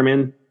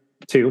Spider-Man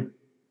 2.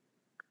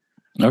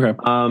 Okay.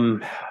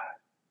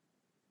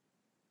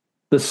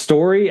 The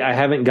story I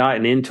haven't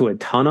gotten into a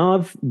ton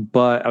of,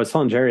 but I was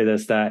telling Jerry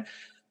that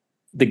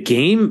the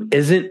game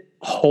isn't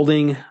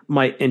holding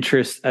my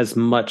interest as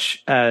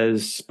much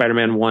as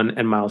Spider-Man 1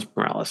 and Miles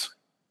Morales.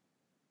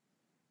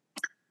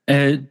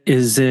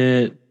 Is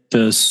it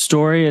the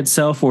story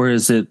itself, or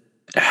is it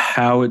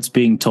how it's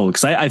being told?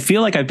 Because I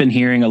feel like I've been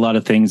hearing a lot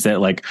of things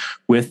that like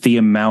with the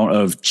amount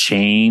of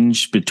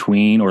change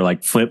between or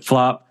like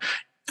flip-flop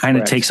kind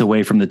of takes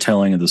away from the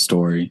telling of the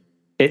story.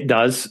 It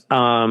does.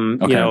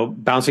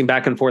 Bouncing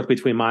back and forth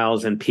between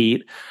Miles and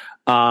Pete.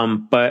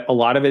 But a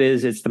lot of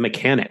it's the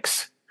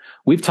mechanics.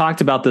 We've talked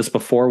about this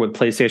before with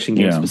PlayStation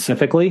games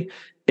specifically,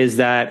 is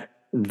that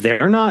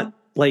they're not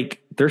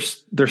like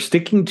they're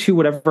sticking to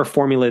whatever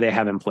formula they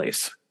have in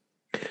place.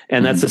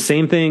 And that's the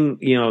same thing,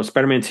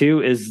 Spider-Man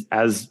 2 is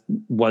as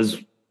was,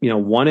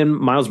 1 in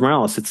Miles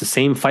Morales. It's the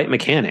same fight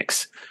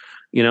mechanics,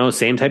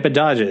 same type of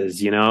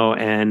dodges,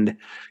 and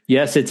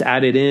yes, it's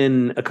added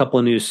in a couple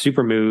of new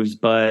super moves,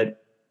 but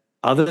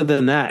other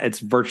than that, it's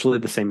virtually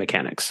the same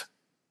mechanics.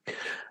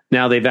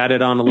 Now they've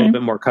added on a little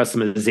bit more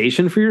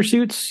customization for your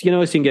suits,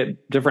 so you can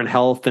get different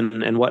health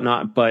and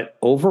whatnot. But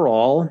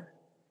overall,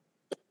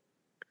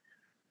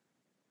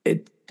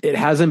 it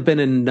hasn't been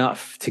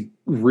enough to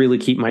really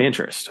keep my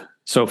interest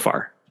so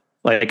far.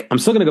 Like I'm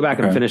still going to go back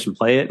and finish and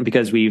play it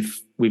because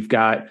we've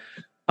got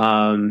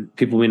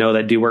people we know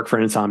that do work for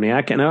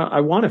Insomniac, and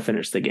I want to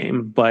finish the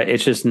game, but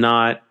it's just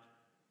not.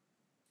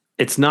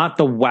 It's not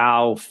the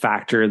wow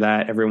factor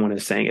that everyone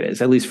is saying it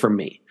is, at least for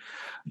me.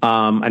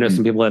 I know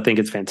some people that think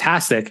it's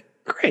fantastic.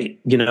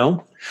 Great,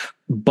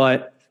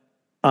 but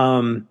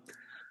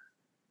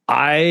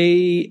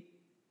I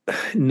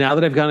now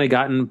that I've kind of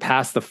gotten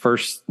past the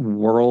first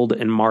world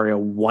in Mario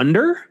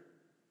Wonder,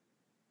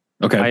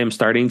 I am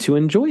starting to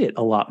enjoy it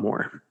a lot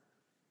more.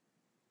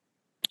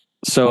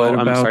 So what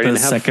about I'm starting the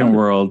to have second fun.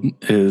 world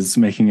is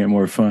making it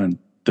more fun?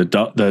 The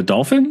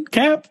dolphin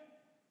cap?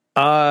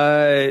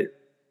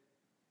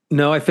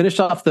 No, I finished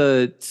off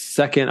the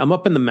second. I'm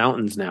up in the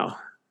mountains now.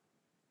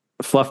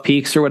 Fluff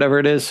Peaks or whatever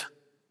it is.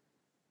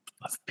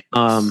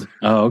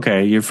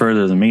 Okay. You're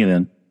further than me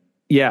then.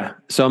 Yeah.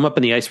 So I'm up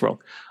in the ice world.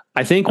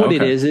 I think what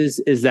it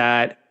is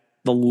that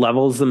the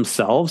levels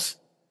themselves,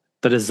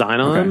 the design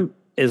on them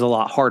is a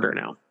lot harder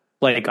now.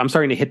 Like I'm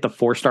starting to hit the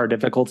 4-star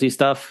difficulty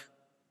stuff,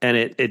 and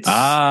it's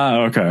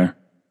okay.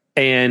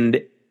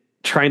 And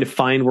trying to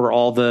find where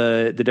all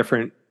the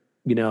different,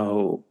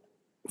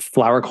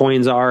 flower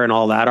coins are and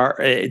all that are,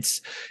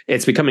 it's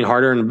becoming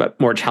harder and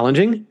more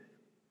challenging.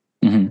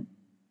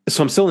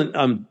 So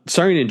I'm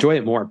starting to enjoy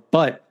it more,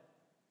 but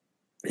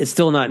it's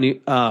still not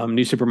new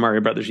Super Mario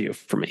Brothers U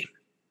for me.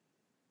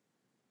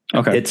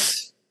 Okay.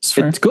 It's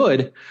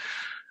good,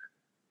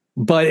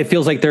 but it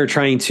feels like they're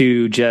trying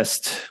to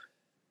just,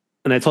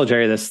 and I told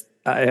Jerry this,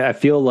 I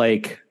feel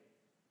like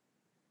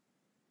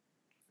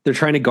they're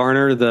trying to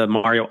garner the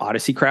Mario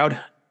Odyssey crowd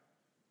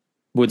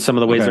with some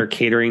of the ways they're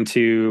catering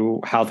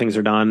to how things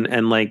are done.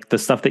 And like the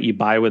stuff that you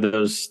buy with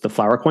the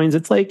flower coins,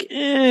 it's like,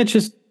 it's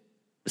just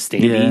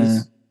standees. Yeah.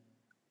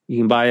 You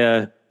can buy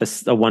a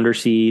Wonder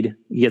Seed,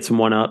 you get some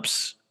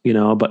 1-ups,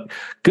 but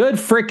good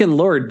freaking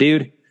Lord,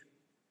 dude.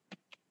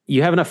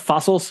 You have enough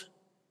fossils?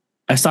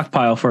 I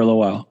stockpile for a little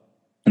while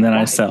and then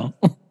I sell.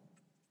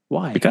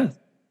 Why? Because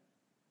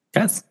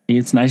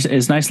it's nice.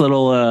 It's nice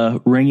little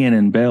ringing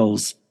and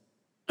bells.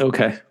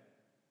 Okay.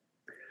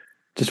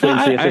 Just wait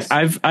and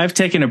see. I've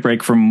taken a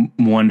break from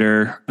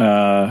Wonder.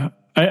 I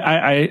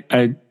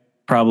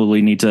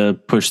probably need to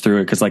push through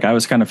it because like I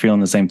was kind of feeling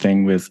the same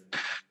thing with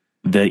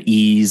the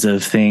ease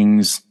of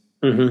things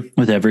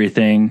with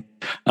everything.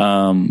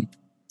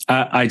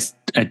 I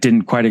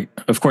didn't quite.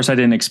 Of course, I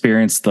didn't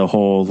experience the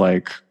whole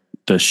like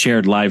the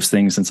shared lives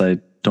thing since I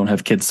don't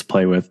have kids to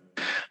play with.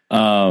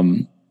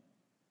 But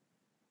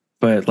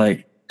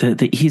like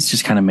the ease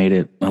just kind of made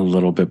it a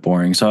little bit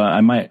boring.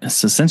 So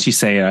since you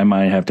say it, I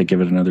might have to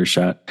give it another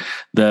shot.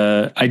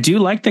 I do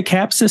like the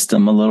cap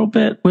system a little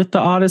bit with the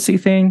Odyssey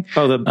thing.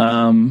 Oh,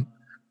 the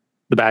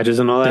badges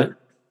and all that.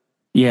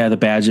 The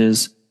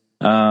badges.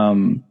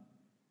 I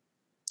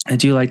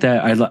do like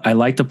that. I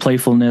like the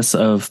playfulness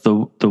of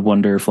the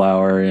Wonder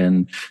Flower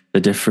and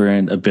the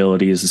different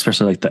abilities,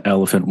 especially like the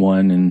elephant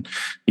one. And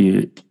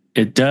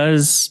it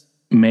does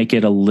make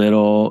it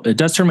it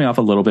does turn me off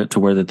a little bit to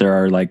where that there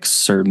are like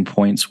certain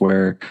points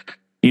where,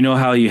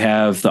 how you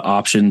have the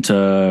option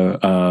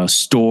to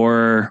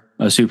store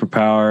a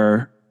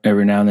superpower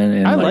every now and then.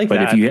 And I like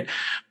that.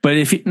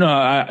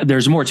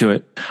 There's more to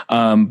it.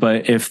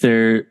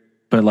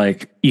 But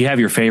like you have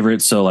your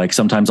favorites. So like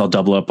sometimes I'll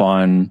double up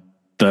on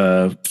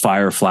the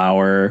fire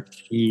flower.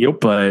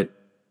 Yep. But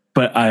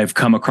but I've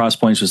come across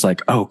points just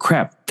like, oh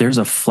crap, there's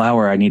a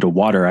flower I need to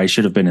water. I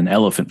should have been an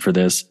elephant for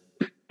this.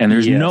 And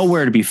there's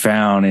nowhere to be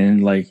found.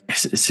 And like,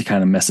 it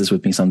kind of messes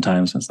with me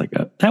sometimes. It's like,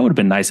 that would have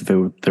been nice if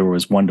there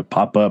was one to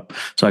pop up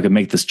so I could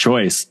make this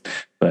choice.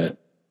 But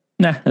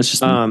nah, that's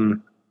just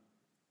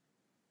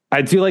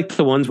I do like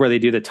the ones where they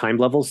do the time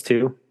levels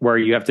too, where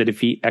you have to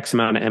defeat X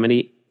amount of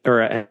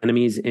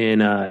enemies in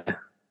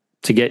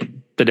to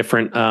get the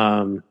different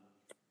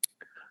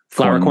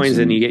flower coins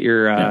and you get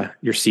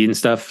your seed and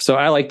stuff. So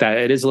I like that.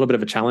 It is a little bit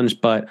of a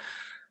challenge, but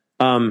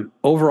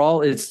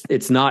overall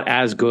it's not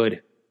as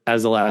good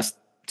as the last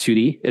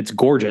 2D. It's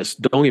gorgeous.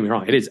 Don't get me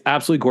wrong. It is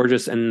absolutely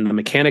gorgeous. And the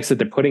mechanics that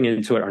they're putting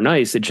into it are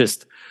nice. It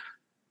just,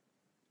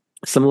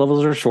 some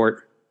levels are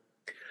short.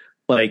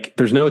 Like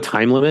there's no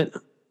time limit,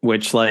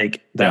 which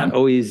like that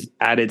always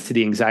added to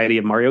the anxiety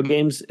of Mario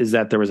games is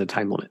that there was a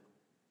time limit,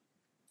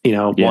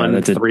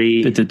 1,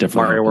 3, it's a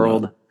different Mario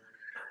World,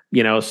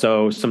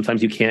 so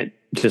sometimes you can't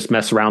just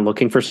mess around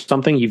looking for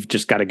something. You've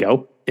just got to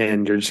go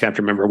and you're just have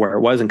to remember where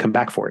it was and come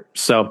back for it.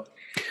 So,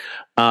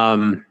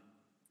 and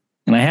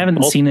I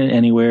haven't seen it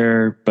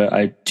anywhere, but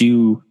I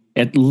do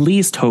at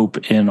least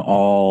hope in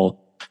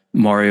all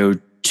Mario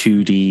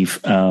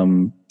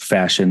 2D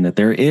fashion that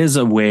there is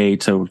a way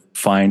to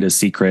find a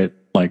secret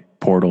like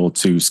portal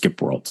to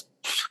skip worlds.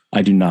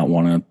 I do not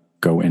want to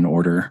go in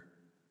order.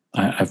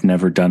 I've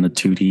never done a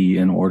 2D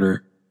in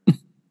order.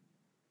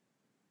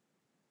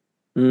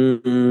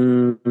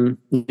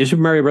 Super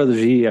Mario Brothers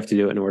G, you have to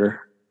do it in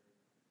order.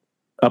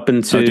 Up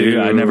into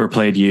I never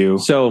played you.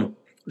 So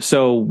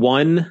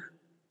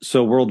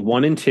world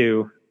 1 and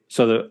 2,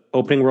 so the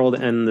opening world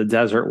and the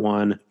desert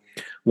one.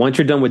 Once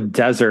you're done with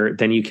desert,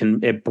 then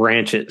it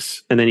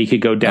branches, and then you could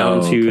go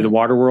down to the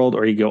water world,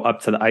 or you go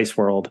up to the ice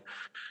world,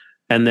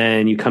 and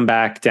then you come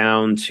back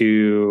down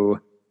to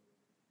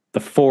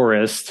the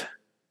forest,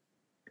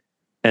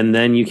 and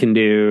then you can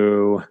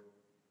do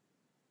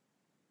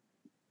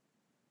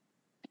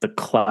the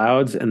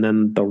clouds, and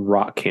then the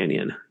rock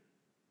canyon,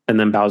 and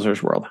then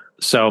Bowser's world.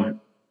 So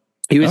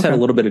you always had a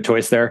little bit of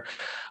choice there.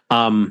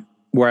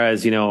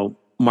 Whereas,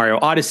 Mario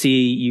Odyssey,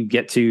 you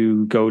get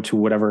to go to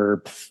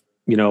whatever,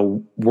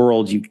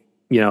 world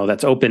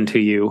that's open to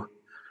you.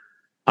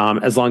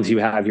 As long as you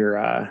have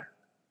your,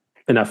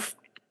 enough,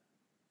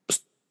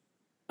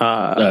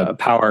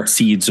 power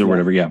seeds or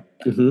whatever. Yeah.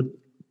 Mm-hmm.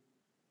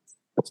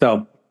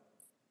 So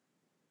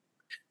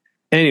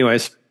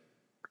anyways,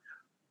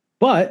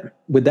 but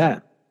with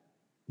that,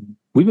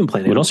 we've been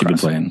playing. What else have you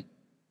been playing?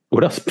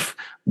 What else?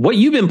 What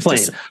you've been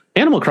playing?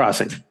 Animal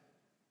Crossing.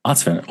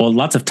 Lots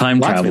of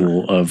time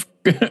travel of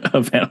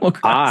Animal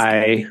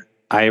Crossing.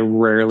 I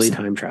rarely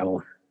time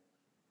travel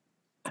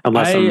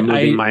unless I'm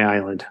moving my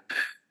island.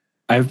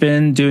 I've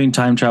been doing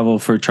time travel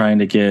for trying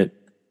to get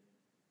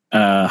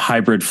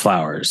hybrid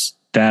flowers.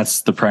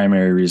 That's the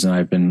primary reason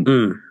I've been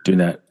doing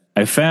that.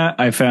 I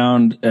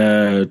found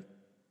a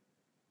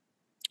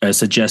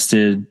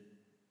suggested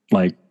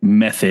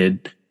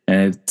method,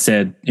 and it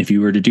said if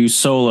you were to do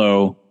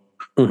solo.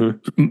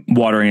 Mm-hmm.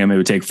 Watering them, it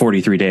would take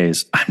 43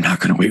 days. I'm not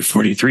going to wait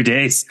 43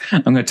 days.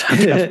 I'm going to time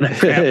that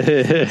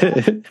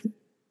crap.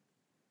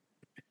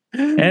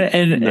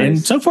 And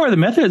so far the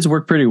methods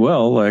work pretty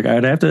well. Like I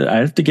have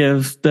to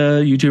give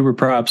the YouTuber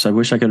props. I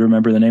wish I could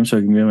remember the name so I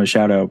can give him a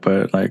shout out.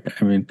 But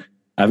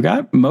I've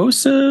got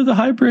most of the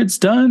hybrids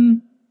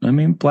done.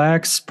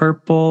 Blacks,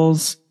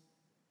 purples,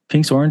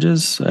 pinks,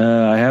 oranges.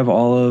 I have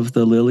all of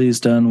the lilies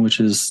done, which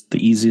is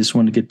the easiest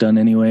one to get done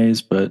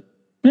anyways. But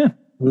yeah,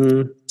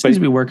 seems to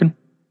be working.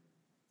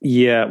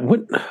 Yeah.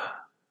 Which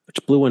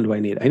blue one do I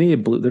need? I need a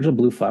blue. There's a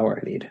blue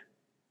flower I need.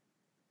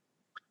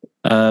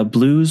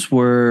 Blues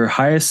were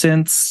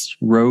hyacinths,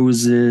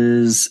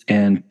 roses,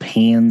 and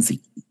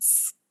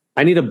pansies.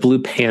 I need a blue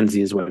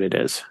pansy is what it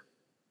is.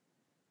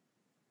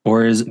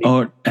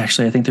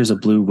 Actually, I think there's a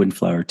blue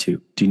windflower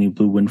too. Do you need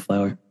blue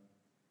windflower?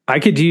 I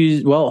could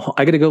use,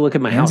 I got to go look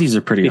at my house. Pansies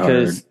are pretty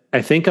hard.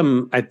 I think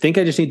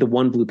I just need the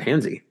one blue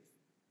pansy.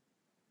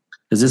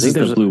 Because this is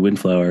the blue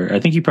windflower. I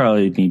think you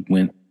probably need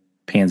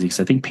pansy, because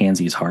I think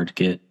pansy is hard to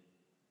get.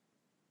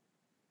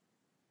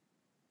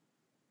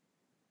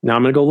 Now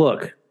I'm going to go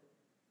look.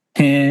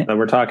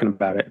 We're talking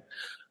about it.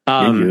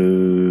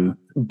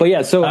 But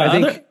yeah, so I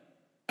think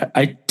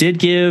I did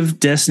give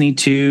Destiny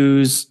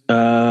 2's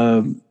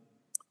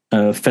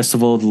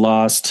Festival of the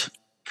Lost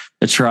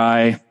a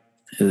try.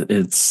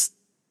 It's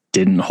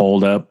didn't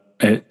hold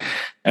up.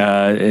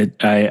 I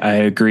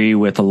agree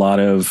with a lot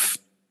of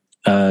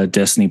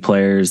Destiny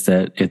players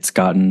that it's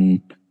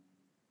gotten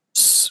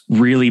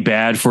really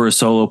bad for a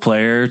solo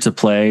player to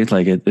play.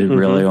 Like it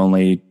really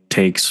only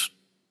takes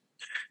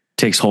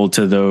hold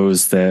to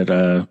those that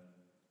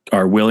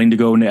are willing to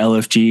go into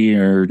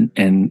LFG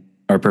and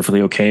are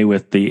perfectly okay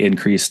with the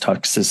increased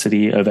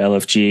toxicity of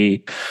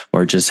LFG,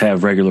 or just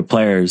have regular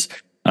players.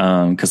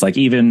 Because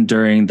even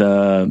during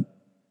the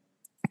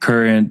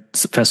current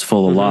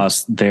Festival of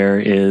Lost, there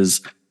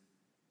is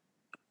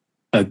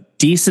a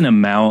decent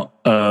amount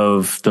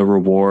of the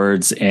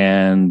rewards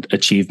and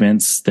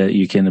achievements that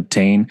you can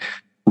obtain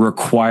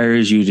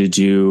requires you to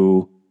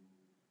do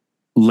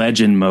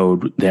legend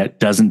mode that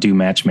doesn't do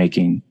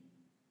matchmaking.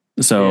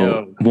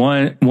 So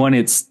one,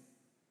 it's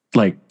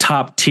like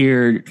top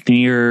tier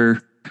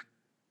near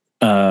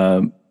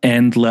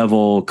end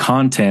level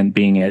content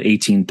being at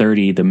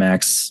 1830, the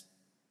max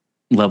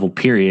level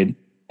period.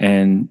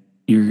 And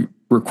you're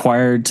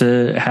required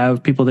to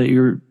have people that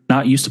you're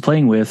not used to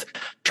playing with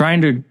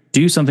trying to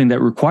do something that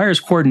requires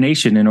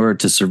coordination in order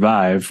to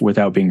survive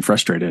without being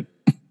frustrated.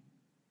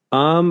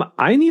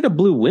 I need a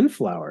blue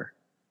windflower.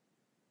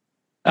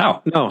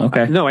 Oh, no.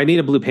 Okay. No, I need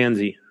a blue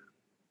pansy.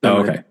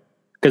 Okay.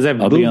 Because I have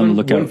blue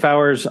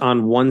windflowers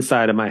on one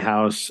side of my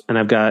house, and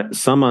I've got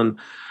but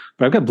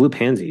I've got blue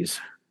pansies.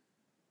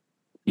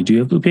 You do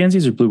have blue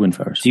pansies or blue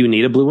windflowers? Do you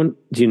need a blue one?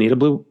 Do you need a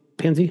blue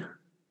pansy?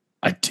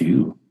 I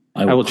do.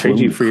 I will trade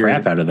you for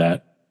crap out of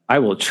that. I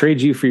will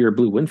trade you for your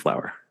blue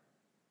windflower.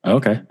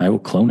 Okay, I will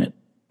clone it.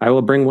 I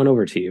will bring one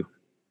over to you.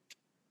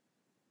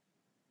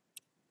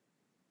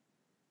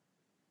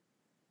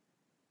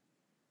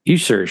 You,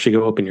 sir, should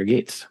go open your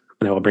gates,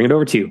 and I will bring it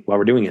over to you while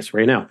we're doing this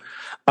right now.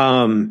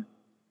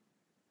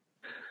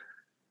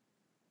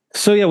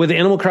 So yeah, with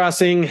Animal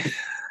Crossing,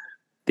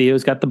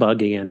 Theo's got the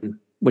bug again,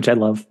 which I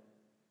love.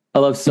 I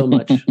love so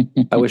much.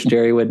 I wish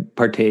Jerry would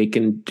partake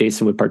and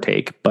Jason would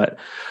partake, but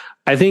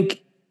I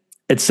think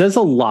it says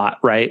a lot,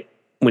 right?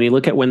 When you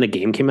look at when the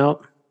game came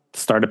out,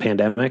 start of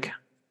pandemic,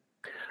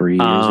 3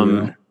 years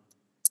ago,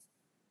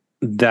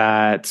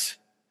 that,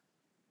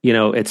 you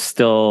know, it's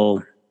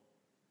still.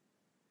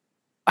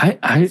 I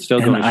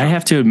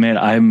have to admit,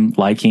 I'm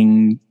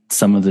liking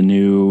some of the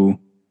new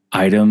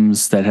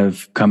items that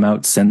have come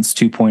out since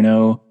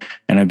 2.0,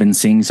 and I've been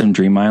seeing some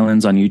Dream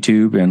Islands on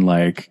YouTube, and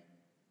like,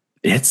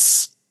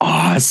 it's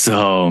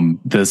awesome.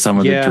 Some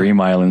of the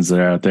Dream Islands that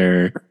are out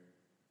there.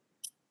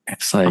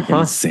 It's like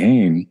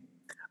insane.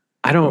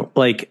 I don't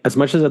like, as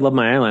much as I love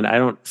my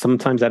island,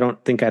 sometimes I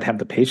don't think I'd have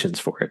the patience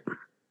for it.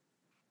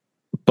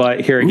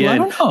 But here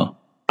again,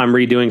 I'm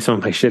redoing some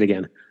of my shit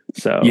again.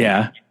 So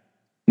yeah.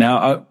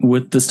 Now,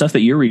 with the stuff that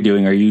you're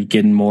redoing, are you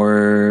getting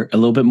a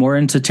little bit more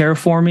into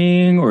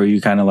terraforming, or are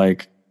you kind of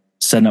like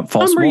setting up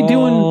false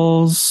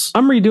walls?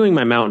 I'm redoing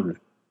my mountain,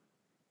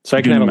 so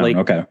I can have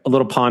a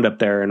little pond up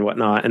there and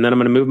whatnot. And then I'm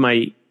going to move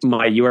my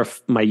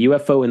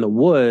UFO in the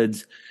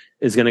woods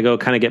is going to go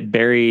kind of get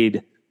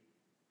buried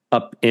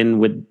up in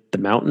with the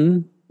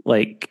mountain.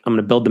 Like, I'm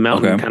going to build the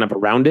mountain kind of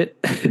around it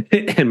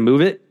and move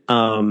it.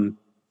 I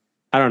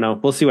don't know.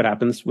 We'll see what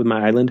happens with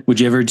my island. Would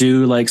you ever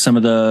do like some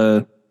of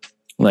the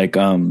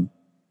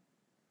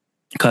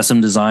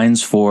custom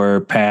designs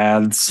for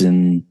paths?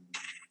 And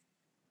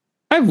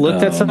I've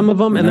looked at some of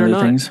them, and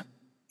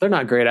they're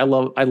not great. I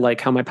like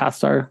how my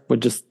paths are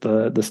with just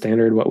the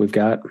standard what we've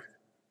got.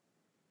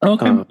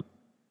 Okay.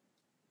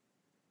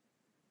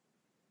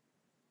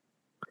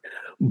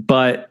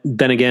 But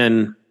then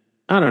again,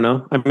 I don't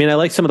know. I mean, I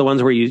like some of the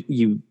ones where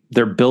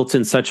they're built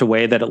in such a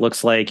way that it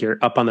looks like you're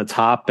up on the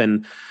top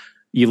and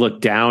you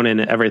look down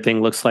and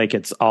everything looks like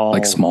it's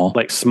all small.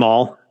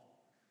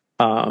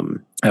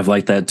 I've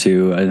liked that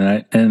too,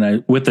 and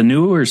I with the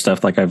newer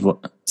stuff, like I've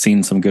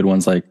seen some good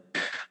ones, like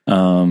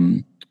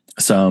some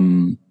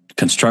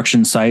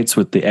construction sites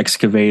with the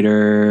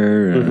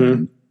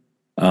excavator,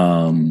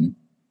 and,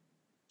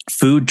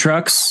 food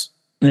trucks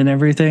and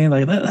everything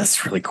like that.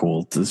 That's really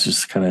cool. It's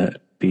just kind of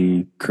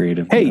be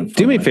creative. Hey,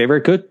 do me a favor.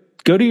 Go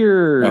to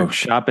your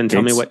shop and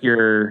tell me what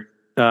your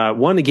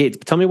the gates.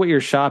 Tell me what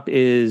your shop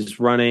is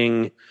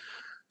running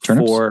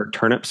for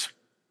turnips.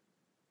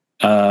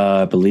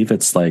 I believe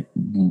it's like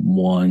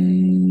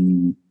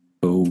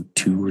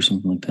 102 or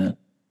something like that.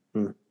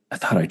 I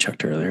thought I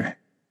checked earlier.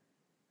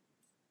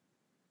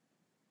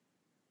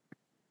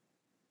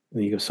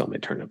 There you go, sell my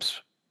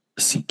turnips.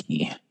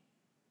 Siki.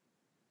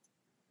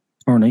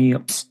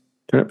 Turnips.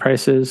 Turnip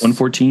prices.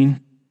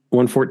 114.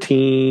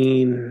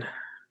 114. Let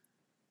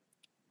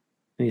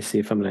me see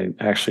if I'm going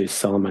to actually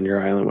sell them on your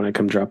island when I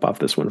come drop off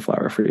this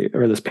windflower for you,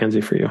 or this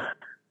pansy for you.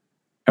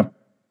 Yep.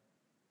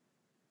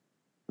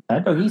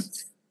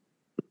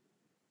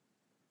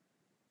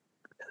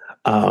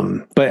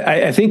 But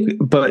I think,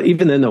 but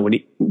even then though,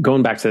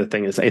 going back to the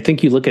thing is, I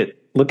think you look at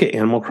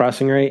Animal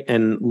Crossing, right?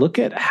 And look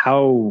at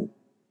how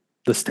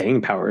the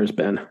staying power has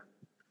been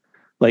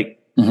like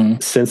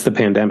since the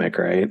pandemic,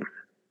 right?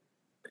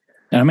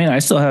 And I mean, I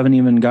still haven't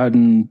even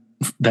gotten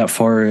that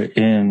far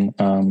in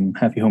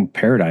Happy Home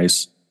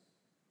Paradise.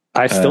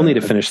 I still need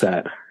to finish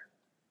that.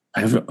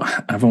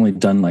 I've only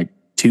done like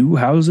 2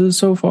 houses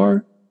so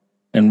far,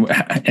 and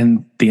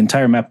the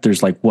entire map,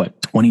 there's like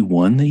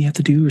 21 that you have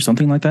to do or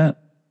something like that.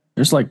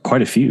 There's like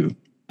quite a few.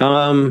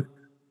 And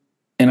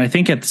I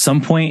think at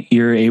some point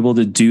you're able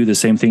to do the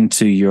same thing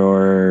to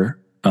your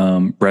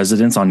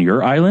residents on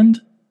your island.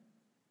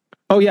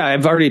 Oh yeah,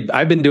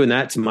 I've been doing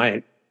that to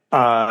my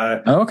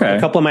a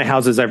couple of my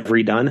houses I've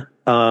redone,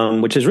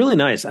 which is really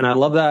nice, and I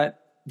love that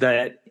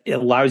it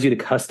allows you to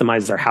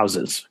customize their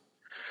houses.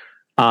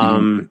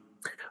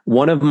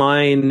 One of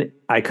mine,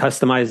 I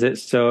customized it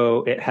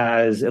so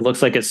it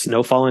looks like it's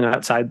snow falling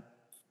outside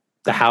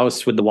the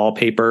house with the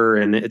wallpaper,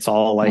 and it's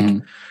all like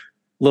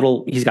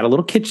he's got a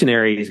little kitchen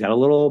area, he's got a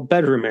little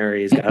bedroom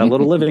area, he's got a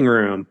little living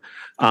room.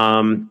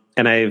 And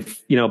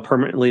I've,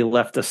 permanently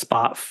left a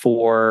spot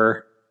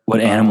for.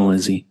 What animal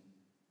is he?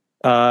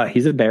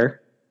 He's a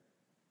bear.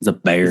 He's a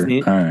bear.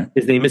 All right.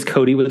 His name is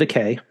Cody with a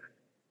K.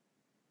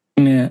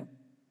 Yeah.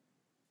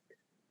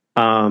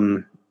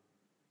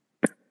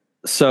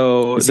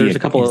 So there's a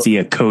couple. Is he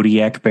a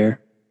Kodiak bear?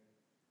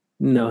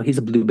 No, he's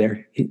a blue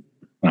bear. He's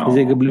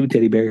like a blue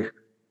teddy bear.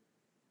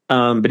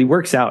 But he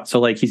works out, so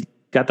like he's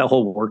got that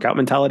whole workout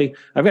mentality.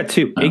 I've got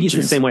two. Iggy's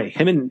the same way.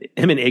 Him and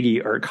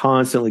Iggy are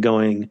constantly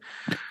going.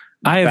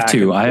 I have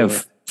two. I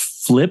have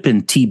Flip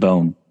and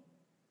T-Bone.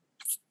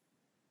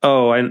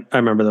 Oh, I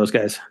remember those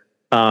guys.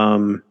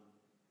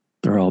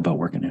 They're all about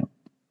working out.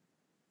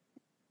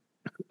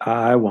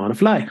 I want to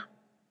fly.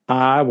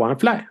 I want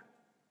to fly.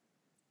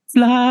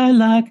 Fly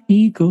like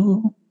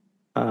eagle.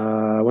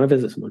 I want to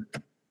visit someone.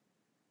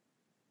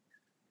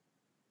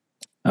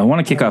 I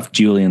want to kick off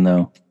Julian,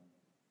 though.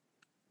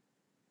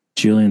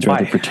 Julian's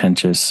rather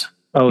pretentious.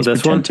 Oh, he's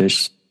this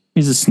pretentious. One?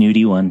 He's a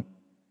snooty one.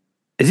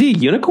 Is he a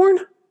unicorn?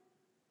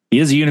 He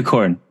is a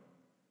unicorn.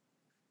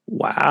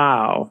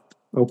 Wow.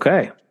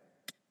 Okay.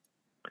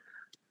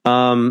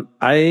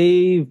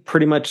 I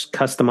pretty much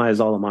customize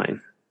all of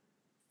mine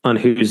on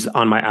who's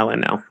on my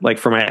island now, like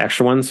for my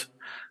extra ones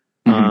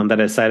that I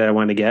decided I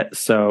wanted to get.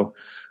 So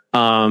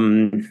let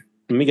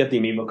me get the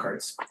amiibo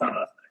cards.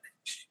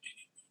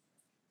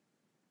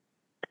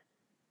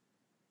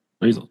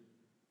 Weasel.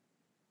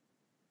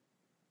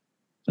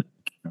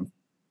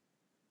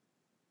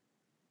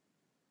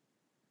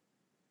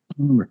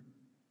 I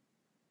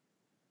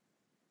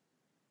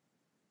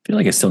feel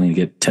like I still need to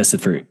get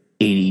tested for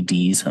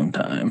ADD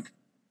sometime.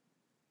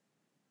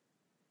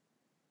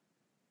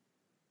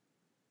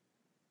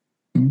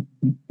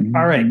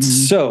 All right,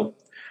 so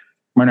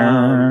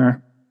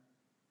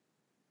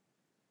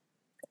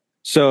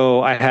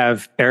I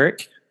have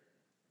Eric.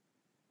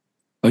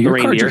 Oh, your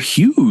cards are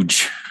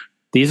huge.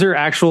 These are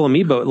actual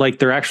amiibo, like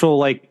they're actual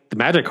like the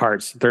Magic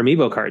cards. They're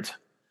amiibo cards.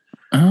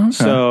 Oh, okay.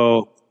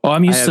 So,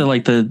 I'm used to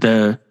like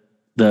the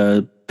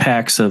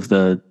packs of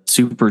the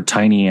super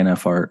tiny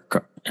NFRD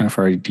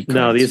cards.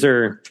 No, these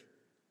are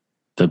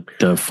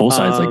the full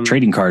size like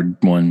trading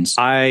card ones.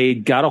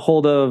 I got a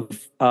hold of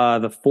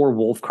the 4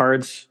 wolf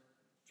cards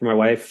for my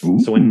wife,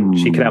 so when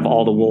she could have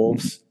all the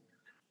wolves.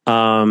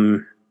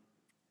 You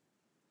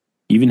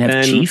even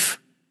have Chief.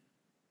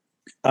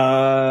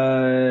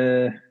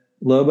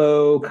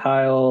 Lobo,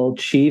 Kyle,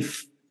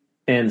 Chief,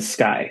 and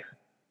Sky.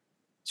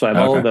 So I have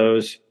all of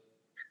those.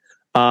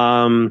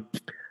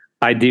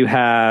 I do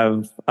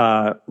have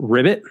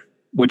Ribbit,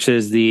 which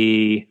is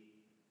the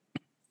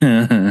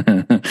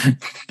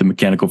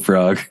mechanical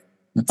frog.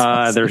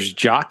 Awesome. There's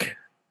Jock.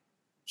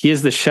 He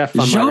is the chef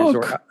on my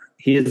resort.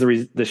 He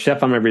is the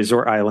chef on my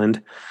resort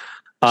island.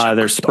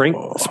 There's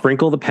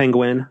Sprinkle the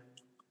penguin.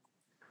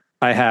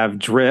 I have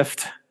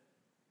Drift.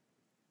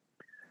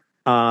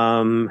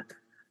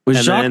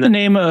 Was Jacques the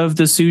name of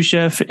the sous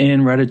chef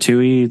in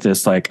Ratatouille?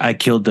 That's like, I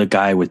killed the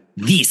guy with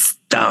this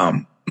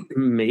thumb.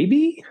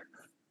 Maybe.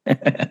 I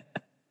feel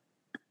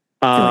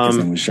like his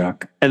name was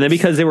Jacques. And then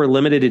because they were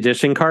limited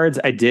edition cards,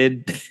 I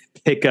did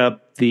pick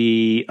up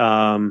the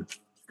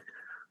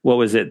what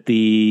was it?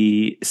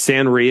 The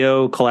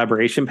Sanrio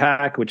collaboration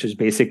pack, which is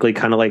basically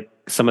kind of like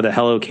some of the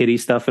Hello Kitty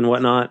stuff and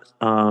whatnot.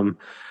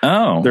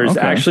 There's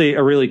actually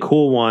a really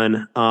cool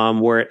one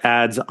where it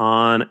adds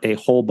on a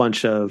whole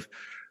bunch of,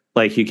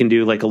 like, you can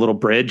do like a little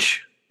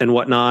bridge and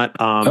whatnot.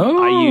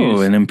 I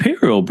use an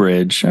Imperial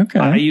bridge. Okay.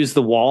 I use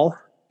the wall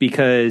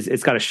because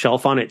it's got a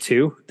shelf on it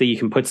too that you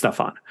can put stuff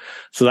on.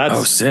 So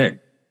that's sick.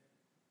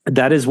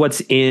 That is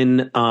what's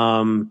in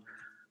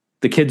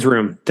the kids'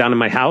 room down in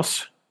my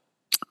house.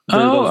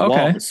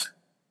 Walls.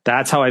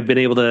 That's how I've been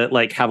able to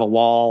like have a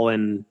wall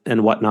and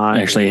whatnot.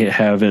 Actually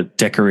have it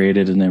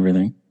decorated and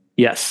everything.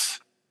 Yes.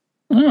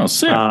 Oh,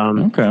 sick.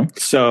 Okay.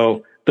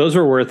 So those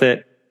were worth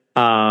it.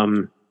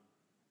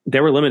 They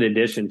were limited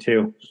edition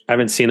too. I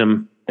haven't seen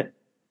them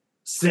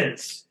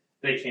since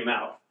they came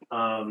out.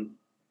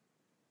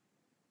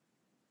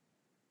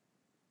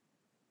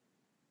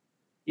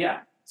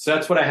 Yeah. So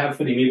that's what I have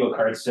for the amiibo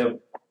cards. So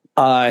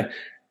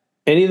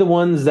any of the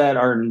ones that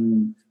are,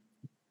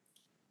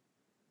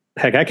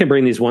 heck, I can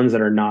bring these ones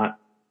that are not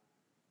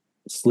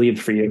sleeved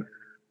for you,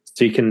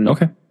 so you can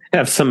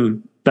have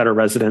some better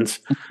residence.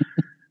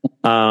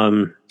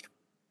 But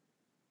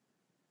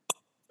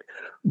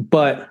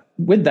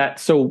with that,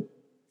 so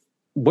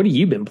what have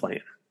you been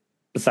playing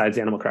besides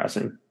Animal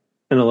Crossing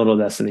and a little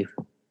Destiny?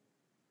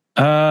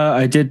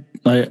 I did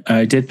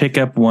pick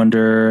up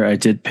Wonder. I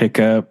did pick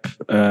up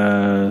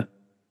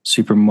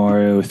Super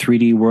Mario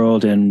 3D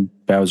World and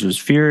Bowser's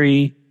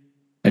Fury.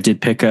 I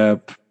did pick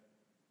up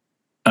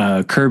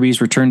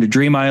Kirby's Return to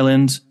Dream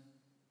Island.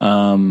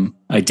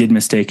 I did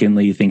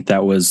mistakenly think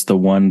that was the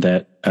one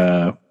that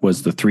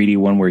was the 3D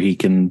one where he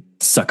can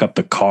suck up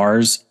the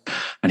cars.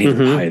 I need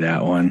to buy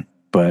that one.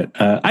 But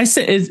I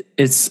say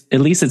it's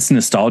at least it's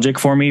nostalgic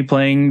for me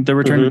playing the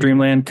Return to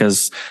Dreamland,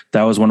 because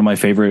that was one of my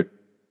favorite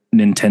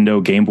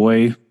Nintendo Game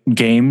Boy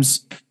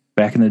games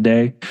back in the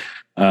day.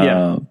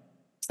 So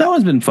that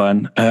one's been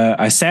fun.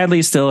 I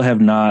sadly still have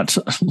not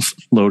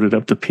loaded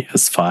up the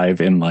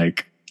PS5 in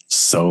like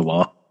so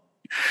long.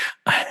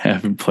 I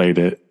haven't played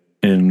it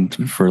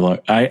for long.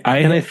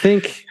 I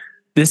think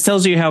this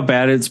tells you how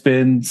bad it's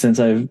been since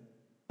I've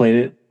played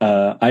it.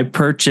 I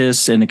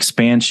purchased an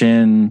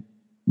expansion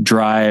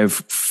drive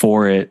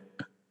for it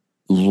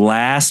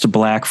last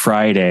Black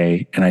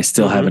Friday, and I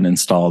still haven't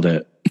installed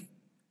it.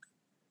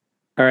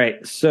 All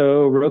right,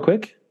 so real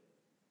quick,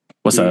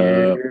 what's up?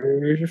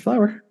 Here's your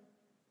flower.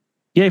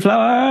 Yay,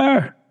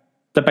 flower!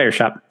 It's up by your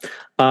shop.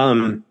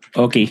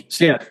 Okay.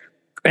 So yeah,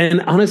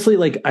 and honestly,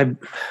 like now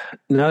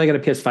that I got a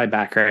PS5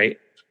 back, right?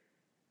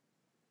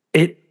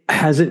 It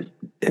hasn't.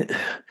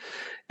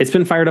 It's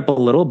been fired up a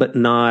little, but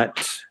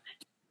not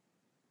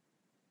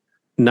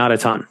a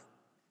ton.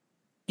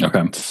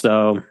 Okay.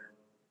 So,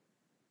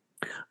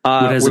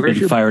 what has it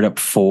been fired up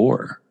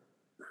for?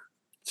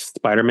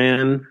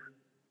 Spider-Man,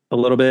 a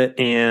little bit,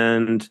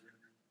 and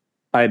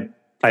I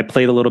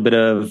played a little bit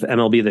of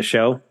MLB The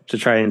Show to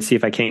try and see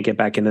if I can't get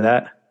back into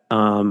that.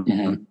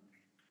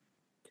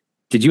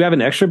 Did you have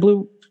an extra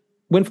blue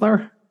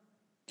Windflower?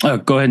 Oh,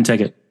 go ahead and take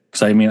it.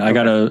 Because I mean, I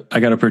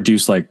gotta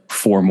produce like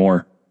 4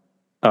 more.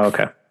 Oh,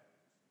 okay.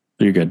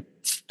 You're good.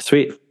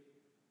 Sweet.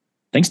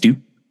 Thanks,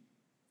 dude.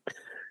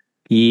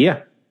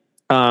 Yeah.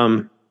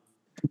 So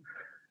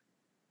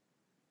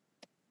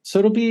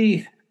it'll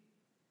be.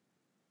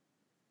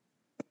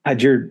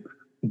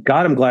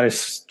 God, I'm glad I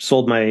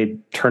sold my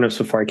turnips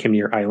before I came to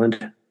your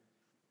island.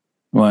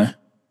 Why?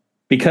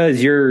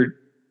 Because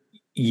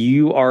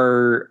you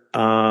are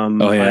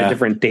on a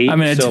different date. I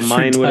mean, so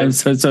mine would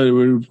so it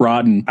would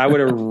rotten. I would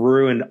have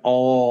ruined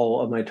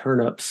all of my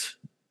turnips.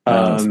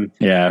 I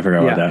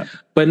forgot about that.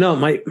 But no,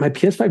 my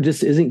PS5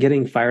 just isn't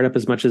getting fired up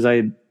as much as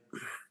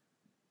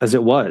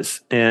it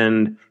was.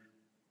 And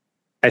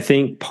I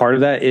think part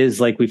of that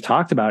is, like we've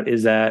talked about,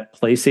 is that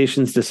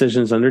PlayStation's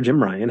decisions under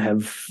Jim Ryan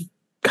have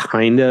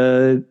kind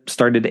of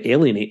started to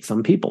alienate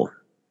some people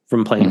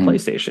from playing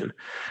PlayStation.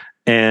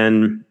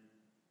 And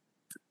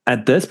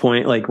at this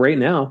point, like right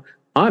now,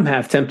 I'm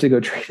half tempted to go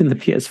trade in the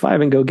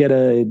PS5 and go get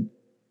a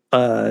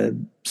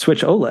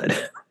Switch OLED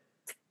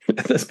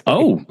at this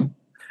point.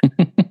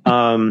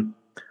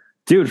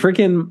 Dude,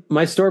 freaking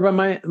my store by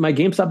my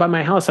GameStop by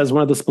my house has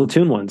one of the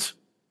Splatoon ones.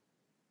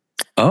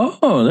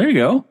 Oh, there you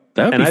go.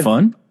 That would be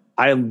fun.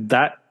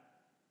 That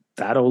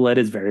OLED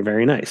is very,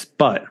 very nice.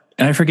 But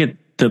I forget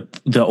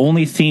the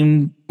only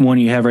theme one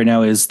you have right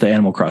now is the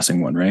Animal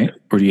Crossing one, right?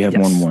 Or do you have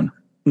one?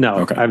 No,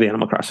 okay. I have the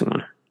Animal Crossing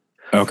one.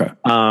 Okay.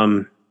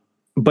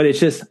 But it's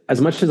just, as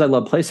much as I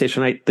love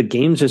PlayStation, the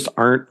games just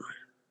aren't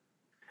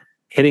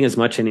hitting as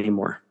much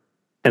anymore.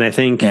 And I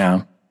think,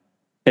 and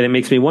it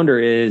makes me wonder,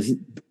 is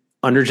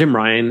under Jim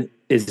Ryan,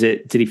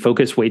 did he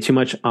focus way too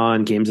much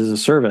on games as a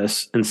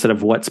service instead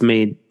of what's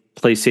made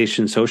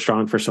PlayStation so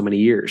strong for so many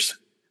years,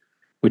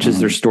 which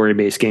is their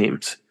story-based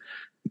games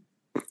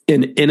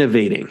and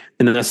innovating.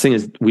 And the next thing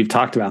is, we've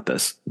talked about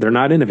this. They're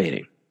not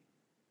innovating.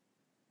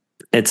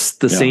 It's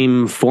the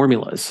same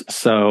formulas.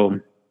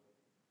 So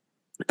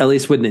at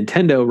least with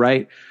Nintendo,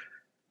 right?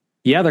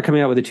 Yeah, they're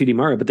coming out with a 2D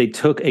Mario, but they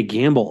took a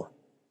gamble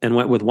and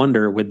went with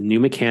Wonder with new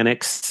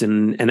mechanics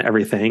and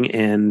everything.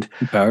 And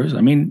powers.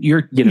 I mean,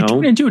 you're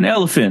turning into an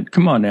elephant.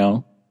 Come on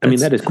now.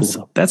 That is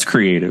cool. That's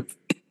creative.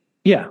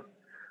 Yeah.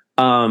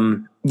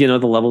 The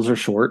levels are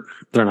short.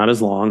 They're not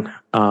as long.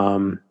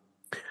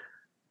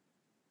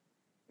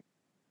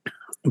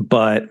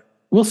 But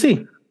we'll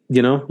see.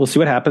 We'll see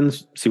what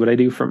happens. See what I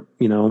do from,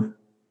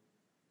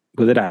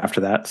 with it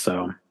after that.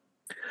 So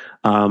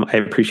I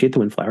appreciate the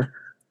Windflower.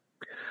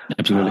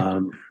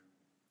 Absolutely.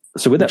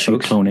 So with that,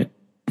 folks, clone it.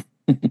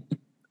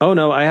 Oh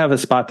no, I have a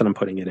spot that I'm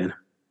putting it in.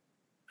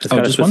 It's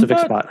got a specific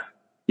spot.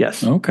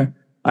 Yes. Okay.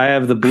 I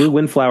have the blue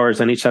Windflowers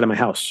on each side of my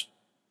house.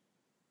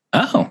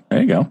 Oh,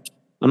 there you go.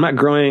 I'm not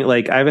growing,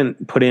 I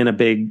haven't put in a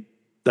big.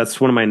 That's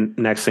one of my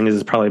next things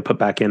is probably put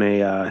back in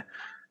a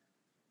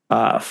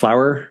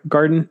flower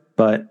garden,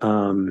 but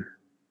I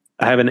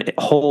have a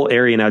whole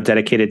area now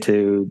dedicated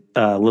to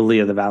Lily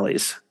of the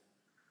Valleys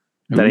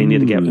that I need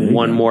to get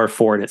one more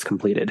for, and it's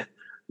completed.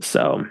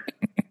 So,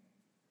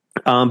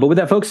 but with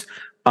that, folks,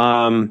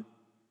 I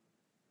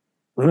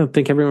want to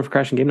thank everyone for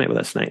crashing game night with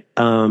us tonight.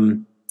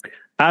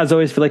 As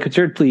always, if you like what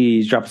you heard,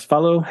 please drop us a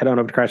follow. Head on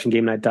over to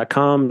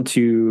crashinggamenight.com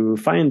to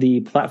find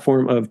the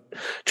platform of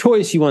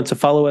choice you want to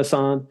follow us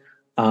on.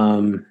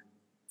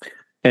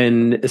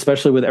 And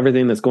especially with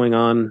everything that's going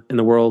on in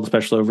the world,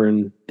 especially over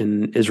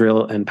in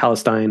Israel and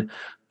Palestine,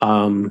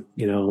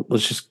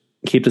 let's just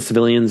keep the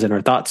civilians in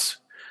our thoughts.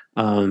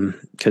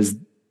 Because,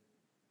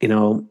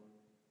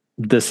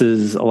 this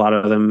is, a lot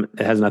of them,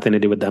 it has nothing to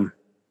do with them.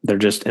 They're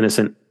just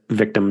innocent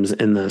victims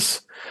in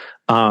this.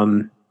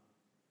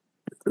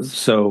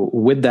 So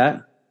with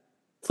that,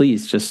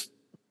 please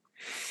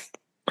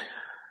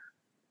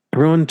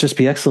everyone just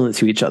be excellent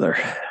to each other.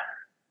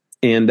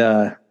 And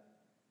I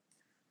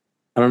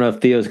don't know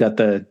if Theo's got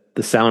the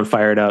sound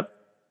fired up.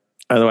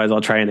 Otherwise, I'll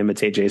try and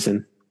imitate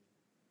Jason.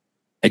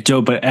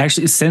 Joe, but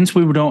actually, since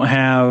we don't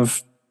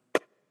have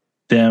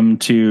them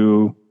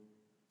to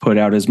put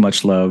out as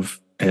much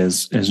love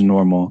as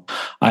normal.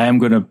 I am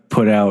going to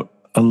put out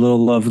a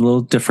little love, a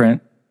little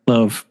different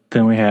love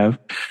than we have.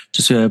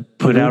 Just to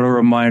put out a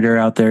reminder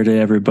out there to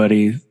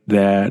everybody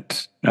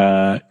that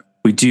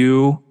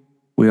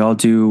we all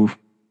do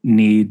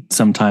need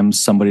sometimes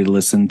somebody to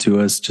listen to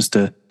us, just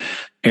to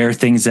air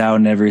things out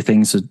and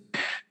everything. So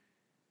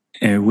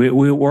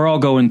we're all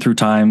going through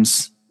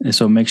times. And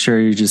so make sure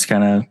you just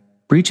kind of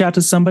reach out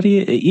to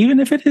somebody, even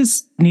if it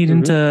is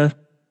needing to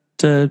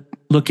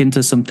look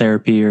into some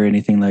therapy or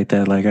anything like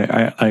that. Like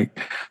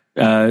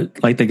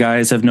like the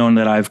guys have known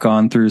that I've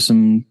gone through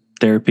some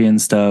therapy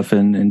and stuff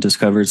and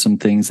discovered some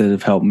things that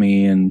have helped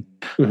me. And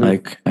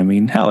like, I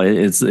mean, hell,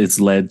 it's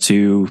led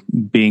to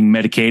being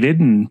medicated.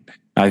 And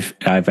I've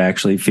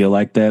actually feel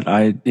like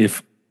that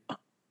if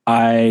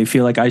I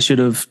feel like I should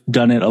have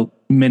done it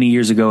many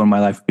years ago and my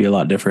life would be a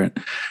lot different.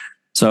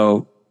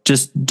 So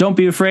just don't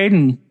be afraid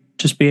and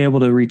just be able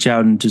to reach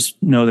out and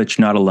just know that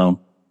you're not alone.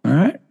 All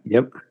right.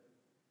 Yep.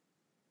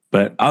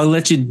 But I'll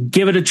let you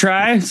give it a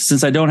try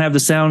since I don't have the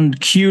sound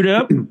queued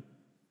up.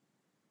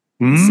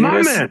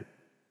 My man.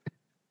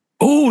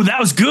 Oh, that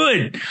was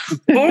good.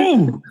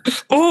 Oh,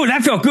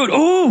 that felt good.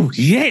 Oh,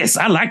 yes.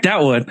 I like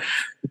that one.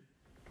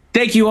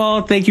 Thank you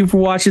all. Thank you for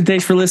watching.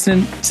 Thanks for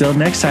listening. Till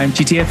next time,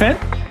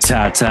 GTFN.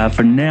 Ta-ta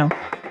for now.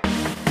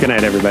 Good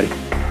night, everybody.